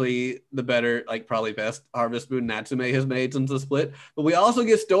actually the better, like probably best Harvest Moon Natsume has made since the split. But we also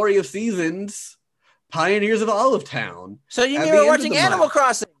get Story of Seasons, Pioneers of Olive Town. So you mean we're watching Animal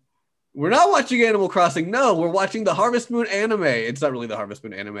Crossing? We're not watching Animal Crossing. No, we're watching the Harvest Moon anime. It's not really the Harvest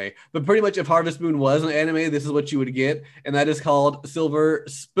Moon anime, but pretty much if Harvest Moon was an anime, this is what you would get. And that is called Silver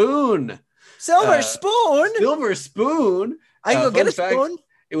Spoon. Silver Spoon. Silver Spoon. I can go get a spoon.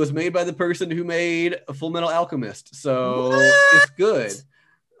 It was made by the person who made Full Metal Alchemist, so it's good.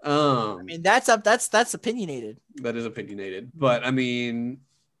 I mean, that's opinionated. That is opinionated, but I mean,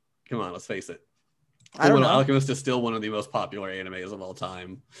 come on, let's face it. Full Metal Alchemist is still one of the most popular animes of all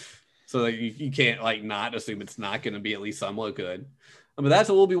time, so like you can't like not assume it's not going to be at least somewhat good. But that's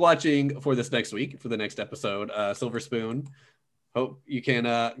what we'll be watching for this next week, for the next episode, Silver Spoon. Hope you can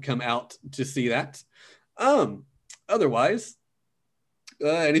come out to see that. Otherwise,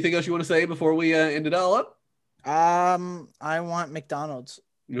 anything else you want to say before we end it all up? I want McDonald's.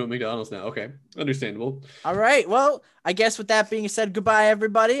 You want McDonald's now? Okay, understandable. All right. Well, I guess with that being said, goodbye,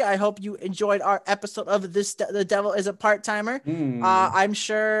 everybody. I hope you enjoyed our episode of this. The Devil is a Part-Timer. I'm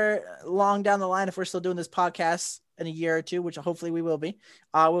sure long down the line, if we're still doing this podcast in a year or two, which hopefully we will be,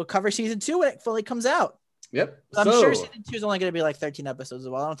 we'll cover season 2 when it fully comes out. Yep. I'm sure season 2 is only going to be like 13 episodes as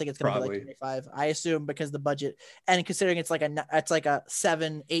well. I don't think it's going to be like 25. I assume because the budget and considering it's like a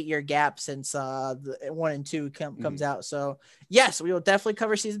 7-8 year gap since the 1 and 2 comes out. So yes, we will definitely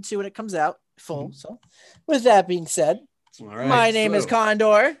cover season 2 when it comes out full. So with that being said, all right, my name is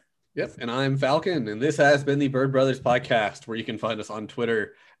Condor. Yep. And I'm Falcon. And this has been the Bird Brothers podcast, where you can find us on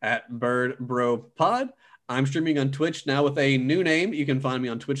Twitter at BirdBroPod. I'm streaming on Twitch now with a new name. You can find me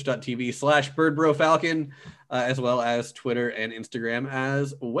on twitch.tv/BirdBroFalcon, as well as Twitter and Instagram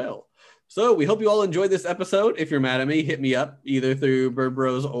as well. So we hope you all enjoyed this episode. If you're mad at me, hit me up either through Bird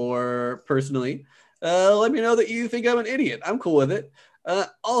Bros or personally. Let me know that you think I'm an idiot. I'm cool with it.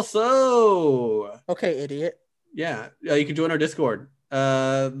 Also, okay, idiot. Yeah, you can join our Discord.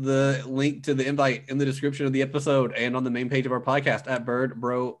 The link to the invite in the description of the episode and on the main page of our podcast at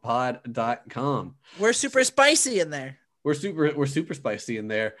birdbropod.com. We're super spicy in there. We're super spicy in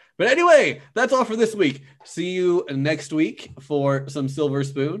there. But anyway, that's all for this week. See you next week for some Silver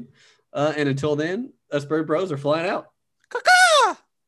Spoon. And until then, us Bird Bros are flying out.